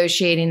be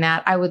negotiating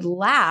that, I would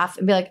laugh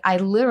and be like, I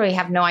literally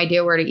have no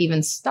idea where to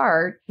even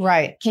start.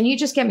 Right. Can you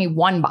just get me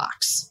one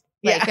box?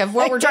 Like of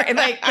what we're trying,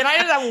 like, can I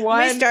just have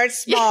one? We start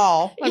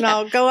small and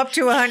I'll go up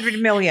to 100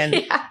 million.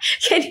 Yeah.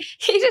 Can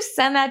you just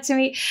send that to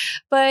me?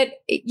 But,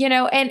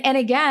 and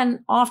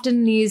again,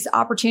 often these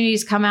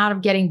opportunities come out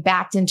of getting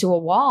backed into a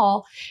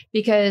wall,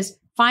 because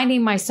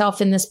finding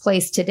myself in this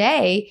place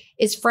today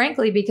is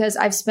frankly because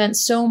I've spent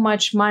so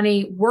much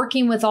money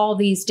working with all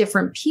these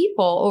different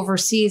people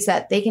overseas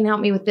that they can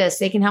help me with this,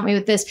 they can help me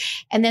with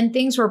this. And then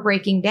things were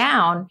breaking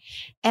down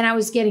and I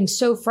was getting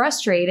so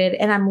frustrated,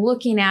 and I'm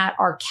looking at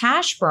our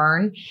cash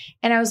burn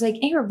and I was like,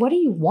 Ingrid, what do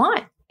you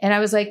want? And I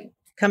was like,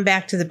 come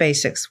back to the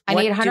basics. I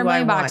need 100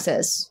 million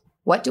boxes.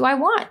 What do I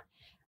want?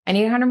 I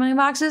need 100 million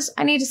boxes.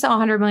 I need to sell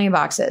 100 million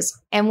boxes.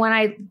 And when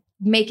I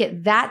make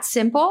it that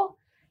simple,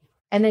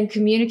 and then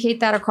communicate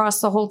that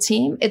across the whole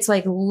team, it's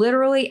like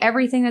literally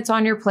everything that's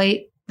on your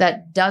plate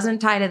that doesn't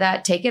tie to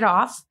that, take it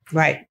off.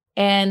 Right.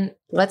 And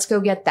let's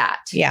go get that.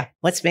 Yeah.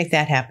 Let's make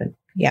that happen.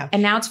 Yeah.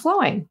 And now it's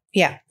flowing.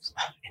 Yeah. Isn't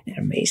that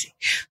amazing?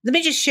 Let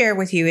me just share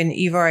with you, and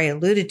you've already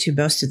alluded to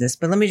most of this,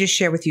 but let me just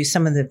share with you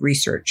some of the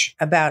research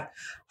about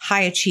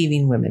high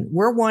achieving women.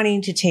 We're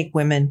wanting to take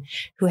women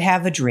who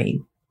have a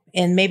dream,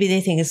 and maybe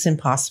they think it's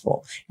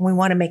impossible, and we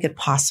want to make it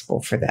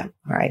possible for them.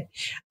 All right.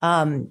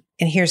 And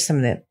here's some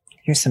of the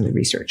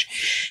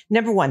research.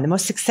 Number one, the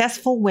most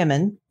successful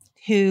women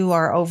who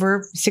are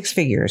over six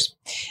figures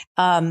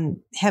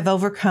have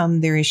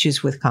overcome their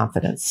issues with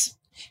confidence.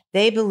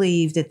 They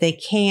believe that they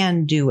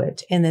can do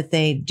it and that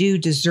they do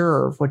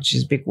deserve, which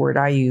is a big word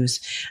I use,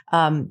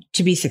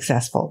 to be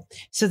successful.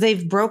 So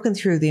they've broken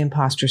through the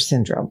imposter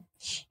syndrome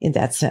in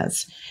that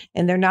sense.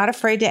 And they're not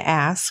afraid to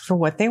ask for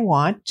what they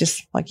want,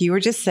 just like you were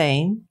just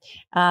saying.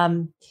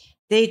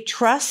 They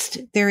trust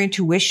their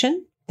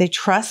intuition. They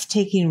trust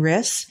taking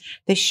risks.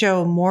 They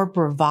show more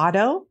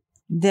bravado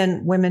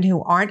than women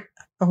who are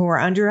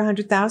under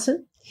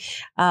 100,000.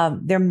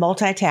 They're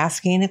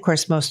multitasking. Of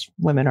course, most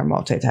women are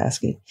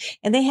multitasking,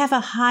 and they have a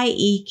high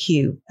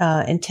EQ,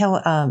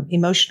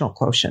 emotional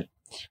quotient,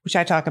 which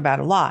I talk about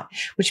a lot,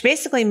 which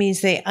basically means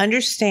they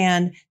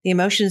understand the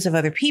emotions of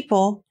other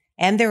people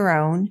and their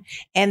own,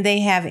 and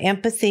they have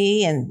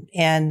empathy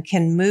and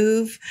can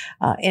move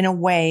in a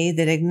way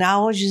that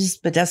acknowledges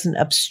but doesn't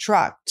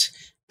obstruct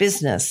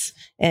business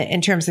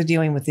in terms of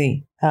dealing with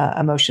the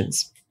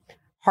emotions.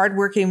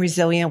 Hardworking,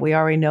 resilient. We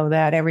already know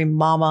that. Every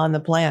mama on the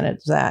planet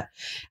is that.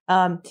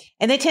 And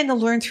they tend to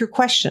learn through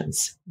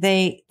questions.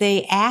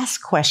 They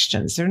ask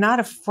questions. They're not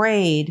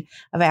afraid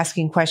of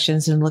asking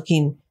questions and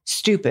looking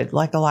stupid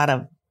like a lot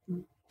of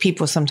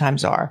people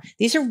sometimes are.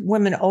 These are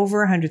women over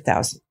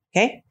 100,000.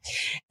 Okay.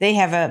 They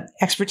have a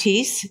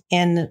expertise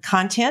in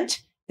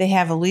content. They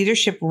have a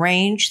leadership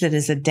range that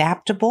is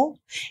adaptable.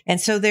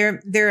 And so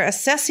they're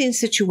assessing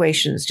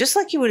situations just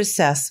like you would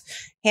assess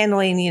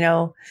handling,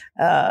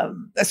 a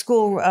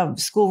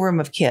schoolroom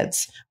of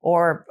kids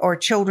or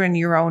children,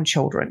 your own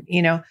children,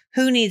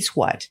 who needs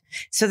what.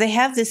 So they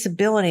have this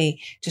ability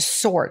to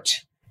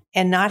sort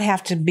and not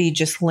have to be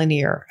just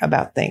linear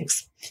about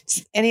things.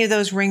 Any of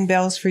those ring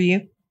bells for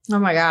you? Oh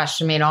my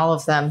gosh. I mean, all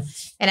of them.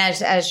 And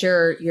as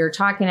you're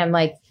talking, I'm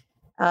like,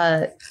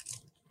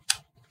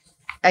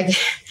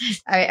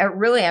 I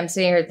really am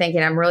sitting here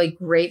thinking I'm really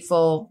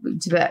grateful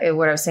to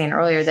what I was saying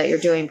earlier, that you're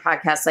doing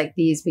podcasts like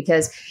these,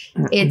 because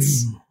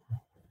it's,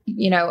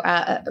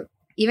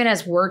 even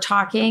as we're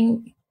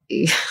talking,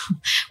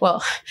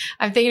 well,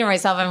 I'm thinking to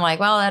myself, I'm like,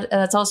 well,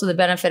 that's also the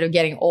benefit of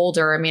getting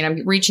older. I mean,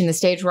 I'm reaching the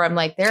stage where I'm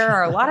like, there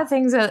are a lot of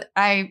things that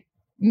I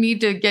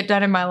need to get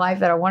done in my life,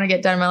 that I want to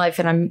get done in my life.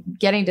 And I'm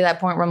getting to that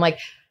point where I'm like,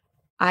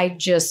 I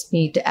just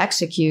need to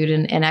execute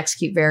and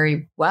execute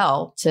very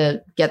well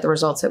to get the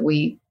results that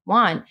we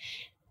want.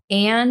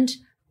 And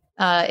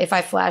if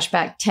I flash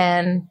back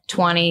 10,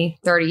 20,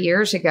 30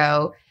 years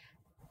ago,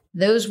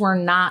 those were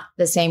not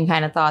the same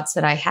kind of thoughts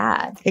that I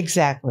had.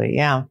 Exactly.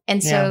 Yeah.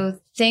 And so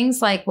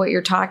things like what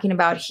you're talking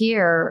about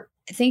here,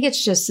 I think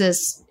it's just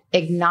this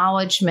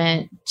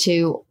acknowledgement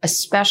to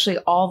especially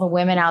all the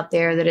women out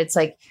there that it's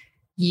like,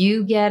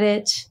 you get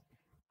it.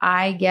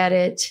 I get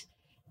it.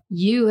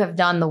 You have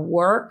done the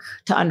work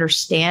to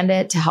understand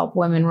it, to help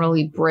women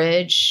really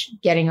bridge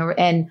getting over.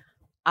 And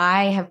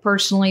I have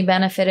personally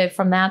benefited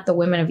from that. The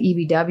women of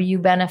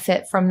EBW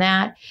benefit from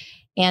that.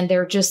 And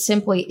there just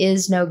simply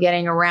is no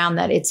getting around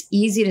that. It's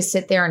easy to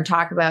sit there and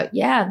talk about,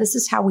 yeah, this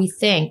is how we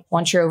think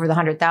once you're over the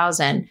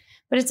 100,000.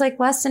 But it's like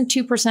less than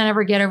 2%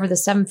 ever get over the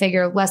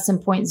 7-figure, less than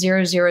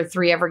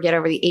 0.003 ever get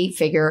over the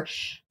 8-figure.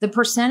 The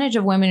percentage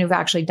of women who've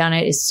actually done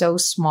it is so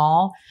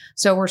small.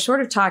 So we're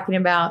sort of talking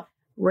about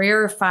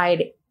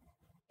rarefied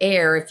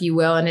air, if you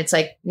will. And it's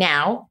like,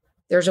 now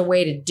there's a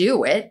way to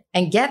do it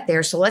and get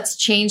there. So let's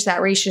change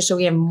that ratio so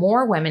we have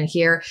more women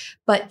here.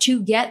 But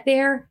to get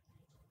there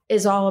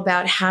is all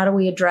about how do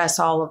we address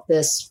all of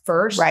this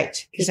first?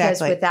 Right.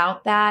 Exactly. Because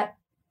without that,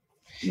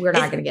 we're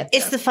not going to get there.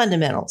 It's the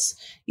fundamentals.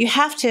 You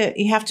have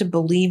to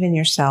believe in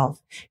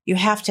yourself. You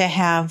have to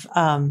have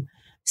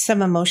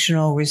some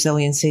emotional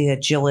resiliency,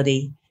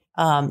 agility.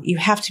 You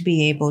have to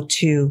be able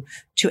to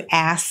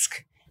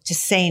ask to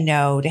say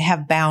no, to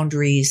have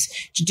boundaries,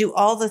 to do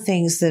all the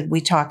things that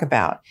we talk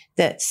about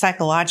that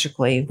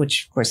psychologically,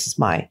 which of course is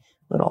my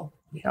little,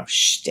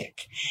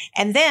 shtick.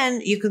 And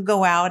then you could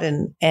go out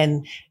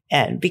and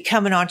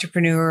become an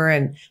entrepreneur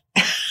and,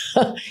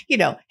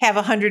 have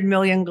 100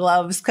 million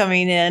gloves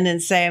coming in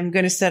and say, I'm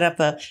going to set up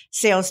a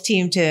sales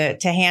team to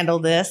handle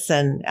this.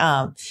 And,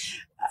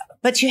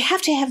 but you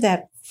have to have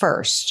that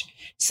first.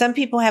 Some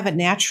people have it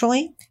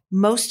naturally.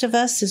 Most of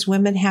us as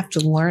women have to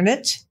learn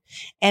it.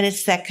 And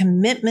it's that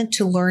commitment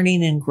to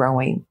learning and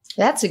growing.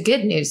 That's a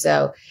good news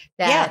though,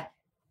 that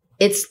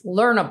it's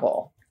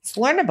learnable. It's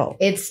learnable.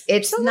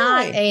 It's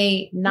not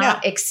a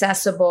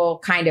accessible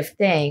kind of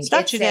thing. It's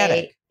not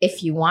genetic.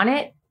 If you want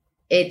it,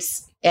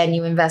 and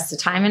you invest the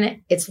time in it,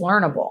 it's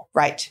learnable.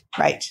 Right.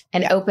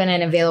 And open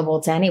and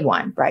available to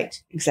anyone.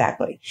 Right.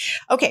 Exactly.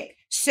 Okay.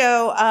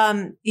 So,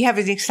 you have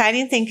an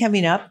exciting thing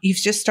coming up. You've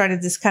just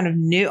started this kind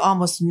of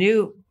almost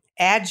new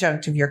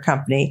adjunct of your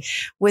company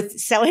with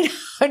selling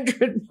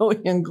 100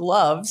 million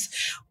gloves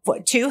for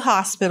 2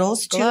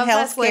 hospitals, 2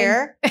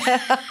 healthcare.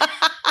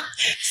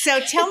 So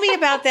tell me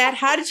about that.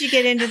 How did you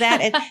get into that?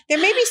 And there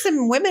may be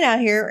some women out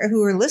here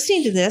who are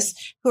listening to this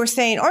who are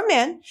saying, or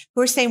men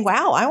who are saying,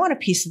 wow, I want a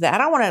piece of that.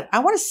 I want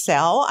to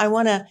sell. I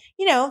want to,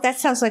 that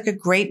sounds like a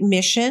great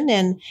mission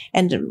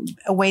and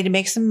a way to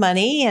make some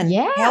money and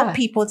help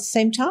people at the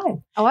same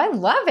time. Oh, I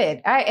love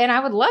it. I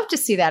would love to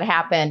see that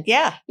happen.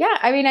 Yeah. Yeah.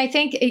 I mean, I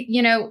think,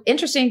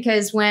 interesting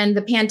because when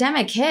the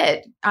pandemic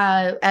hit,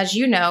 as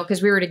you know,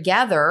 because we were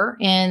together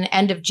in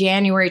end of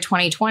January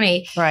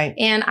 2020. Right.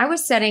 And I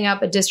was setting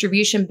up a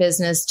distribution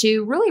business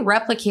to really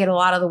replicate a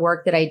lot of the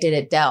work that I did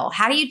at Dell.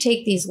 How do you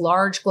take these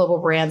large global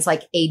brands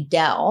like a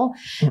Dell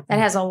that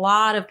has a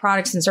lot of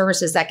products and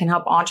services that can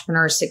help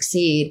entrepreneurs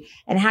succeed?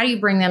 And how do you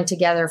bring them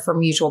together for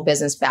mutual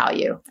business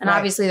value? And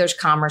obviously there's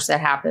commerce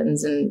that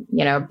happens and,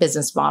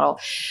 business model.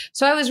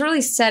 So I was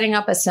really setting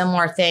up a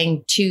similar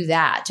thing to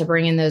that, to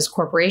bring in those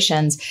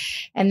corporations.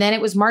 And then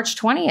it was March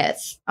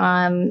 20th.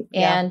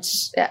 And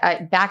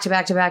back to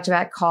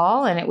back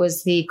call. And it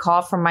was the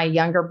call from my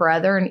younger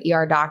brother, an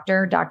ER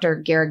doctor, Dr.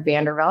 Garrick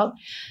Vandervelt,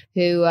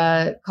 who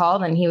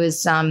called, and he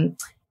was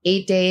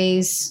 8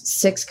 days,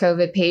 6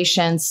 COVID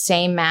patients,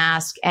 same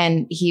mask.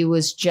 And he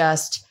was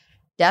just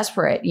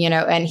desperate,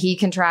 and he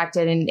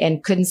contracted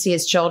and couldn't see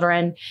his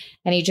children.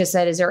 And he just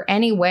said, is there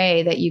any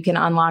way that you can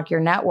unlock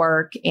your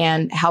network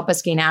and help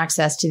us gain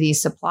access to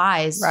these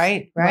supplies?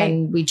 Right.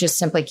 When we just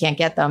simply can't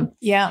get them.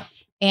 Yeah.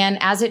 And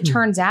as it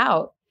turns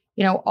out,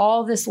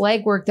 all this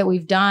legwork that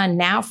we've done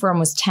now for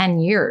almost 10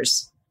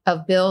 years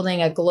of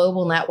building a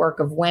global network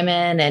of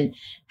women and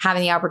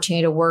having the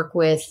opportunity to work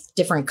with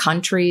different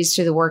countries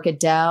through the work at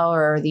Dell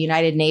or the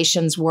United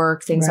Nations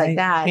work, things like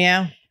that.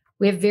 Yeah.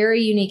 We have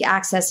very unique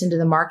access into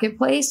the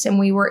marketplace, and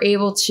we were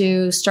able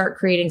to start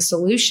creating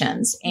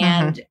solutions.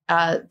 And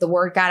the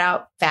word got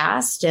out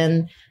fast,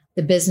 and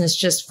the business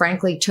just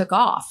frankly took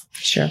off.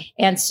 Sure.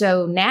 And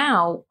so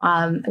now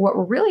what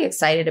we're really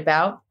excited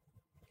about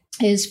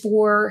is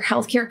for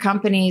healthcare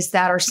companies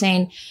that are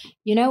saying,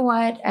 you know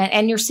what?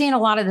 And you're seeing a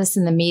lot of this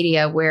in the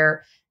media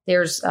where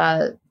there's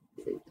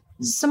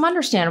some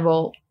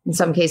understandable, in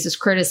some cases,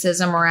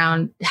 criticism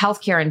around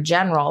healthcare in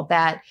general,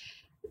 that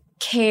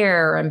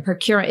care and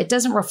procurement, it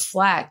doesn't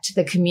reflect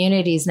the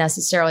communities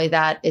necessarily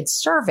that it's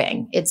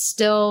serving. It's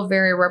still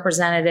very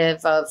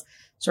representative of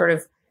sort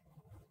of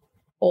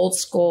old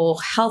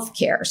school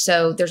healthcare.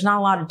 So there's not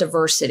a lot of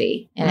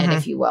diversity in it,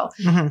 if you will.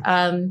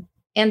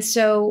 And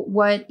so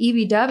what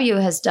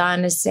EBW has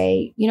done is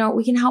say,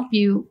 we can help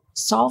you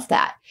solve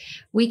that.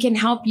 We can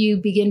help you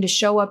begin to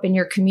show up in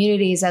your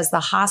communities as the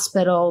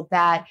hospital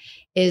that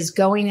is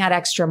going that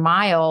extra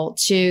mile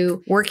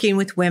to working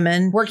with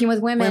women,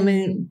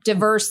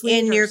 diverse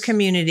leaders in your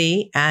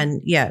community,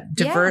 and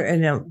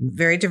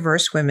very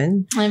diverse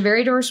women,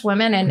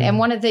 and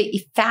one of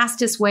the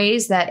fastest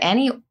ways that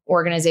any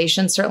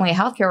organization, certainly a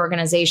healthcare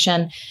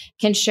organization,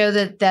 can show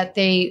that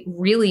they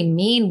really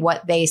mean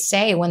what they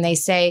say when they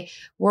say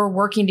we're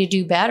working to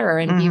do better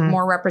and be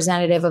more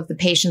representative of the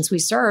patients we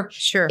serve,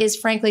 is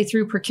frankly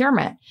through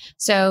procurement.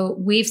 So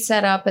we've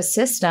set up a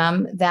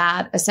system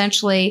that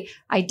essentially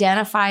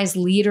identifies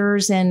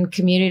leaders in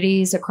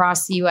communities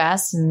across the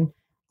U.S. and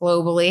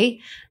globally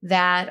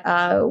that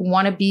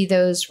want to be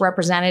those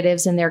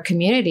representatives in their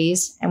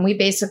communities. And we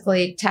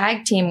basically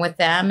tag team with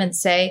them and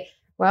say,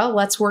 well,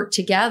 let's work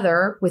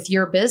together with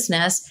your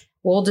business.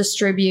 We'll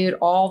distribute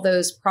all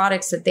those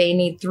products that they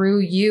need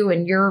through you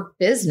and your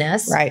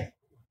business. Right.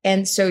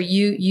 And so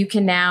you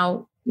can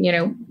now,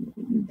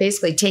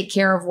 basically take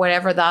care of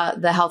whatever the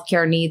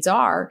healthcare needs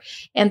are.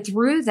 And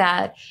through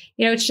that,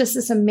 it's just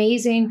this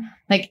amazing,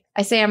 like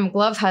I say, I'm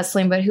glove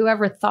hustling, but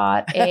whoever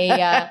thought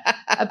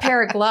a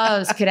pair of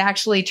gloves could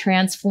actually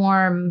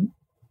transform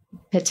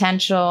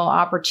potential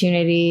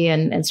opportunity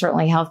and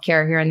certainly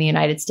healthcare here in the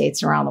United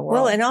States and around the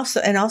world. Well,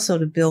 and also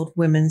to build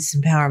women's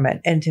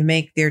empowerment and to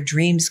make their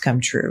dreams come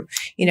true.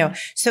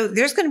 So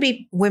there's going to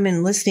be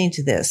women listening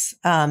to this.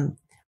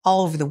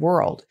 all over the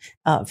world.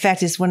 In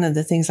fact, it's one of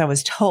the things I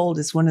was told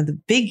is one of the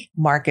big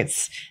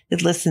markets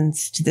that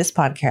listens to this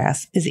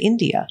podcast is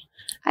India.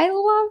 I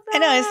love that. I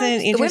know, isn't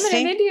it interesting? The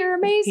women in India are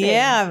amazing.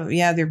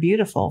 Yeah, they're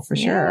beautiful for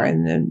sure,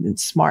 and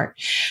smart.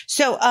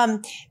 So,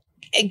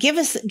 give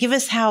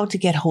us how to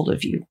get hold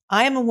of you.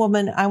 I am a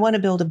woman. I want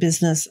to build a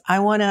business.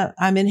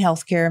 I'm in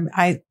healthcare.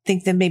 I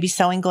think that maybe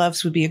selling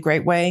gloves would be a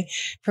great way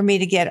for me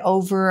to get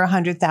over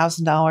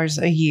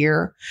 $100,000 a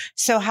year.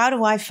 So how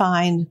do I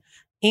find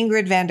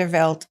Ingrid van der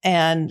Veld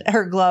and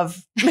her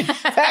glove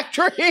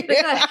factory?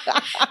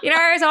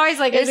 I was always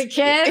like, as a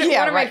kid,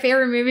 one of my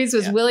favorite movies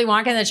was Willy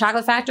Wonka and the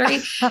Chocolate Factory.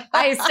 To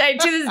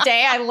this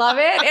day, I love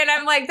it. And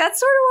I'm like, that's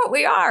sort of what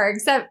we are,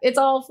 except it's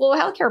all full of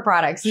healthcare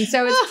products. And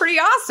so it's pretty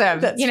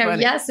awesome.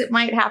 Funny. Yes, it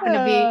might happen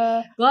to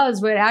be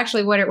gloves, but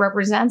actually what it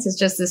represents is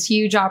just this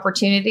huge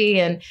opportunity.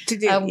 And to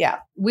do,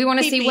 we want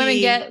to see women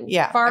get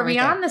far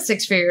beyond the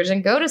 6 figures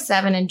and go to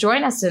 7 and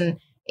join us in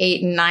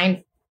 8 and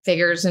 9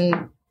 figures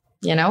and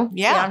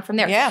beyond from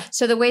there. Yeah.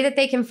 So the way that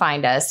they can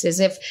find us is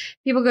if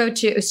people go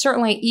to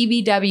certainly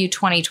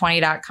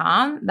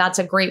ebw2020.com. That's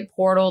a great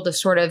portal to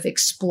sort of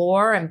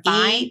explore and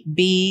find.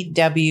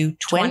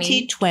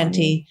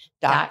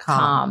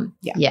 ebw2020.com.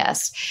 Yeah.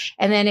 Yes.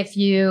 And then if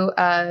you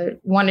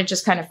want to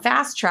just kind of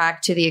fast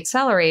track to the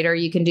accelerator,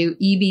 you can do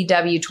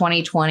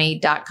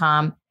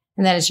ebw2020.com.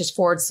 And then it's just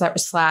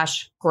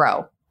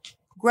 /grow.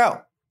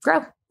 Grow.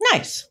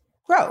 Nice.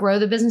 Grow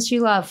the business you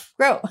love.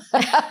 Grow.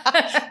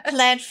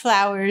 Plant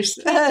flowers.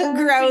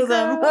 Grow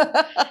them.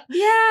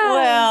 Yeah.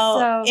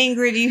 Well,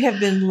 Ingrid, you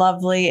have been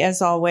lovely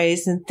as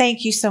always. And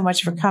thank you so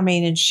much for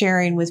coming and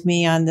sharing with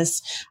me on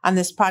this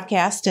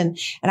podcast. And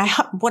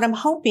what I'm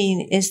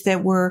hoping is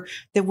that we're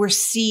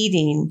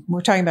seeding,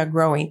 we're talking about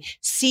growing,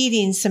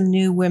 seeding some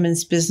new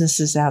women's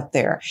businesses out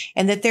there,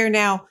 and that they're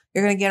going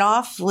to get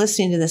off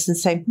listening to this and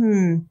say,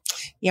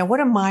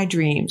 what are my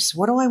dreams?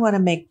 What do I want to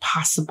make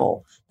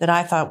possible that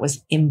I thought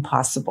was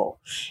impossible?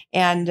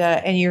 And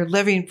you're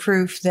living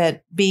proof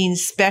that being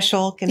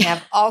special can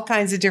have all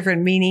kinds of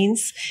different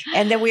meanings,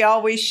 and that we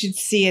always should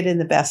see it in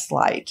the best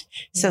light.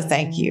 So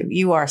thank you.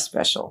 You are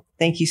special.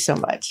 Thank you so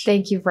much.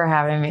 Thank you for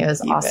having me. It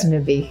was awesome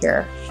to be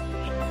here.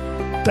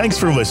 Thanks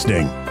for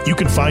listening. You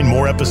can find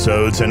more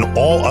episodes and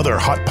all other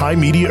Hot Pie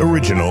Media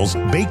originals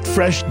baked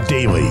fresh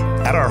daily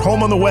at our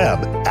home on the web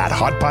at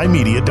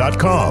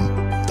hotpiemedia.com,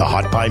 the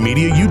Hot Pie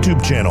Media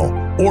YouTube channel,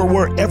 or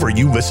wherever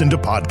you listen to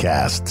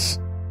podcasts.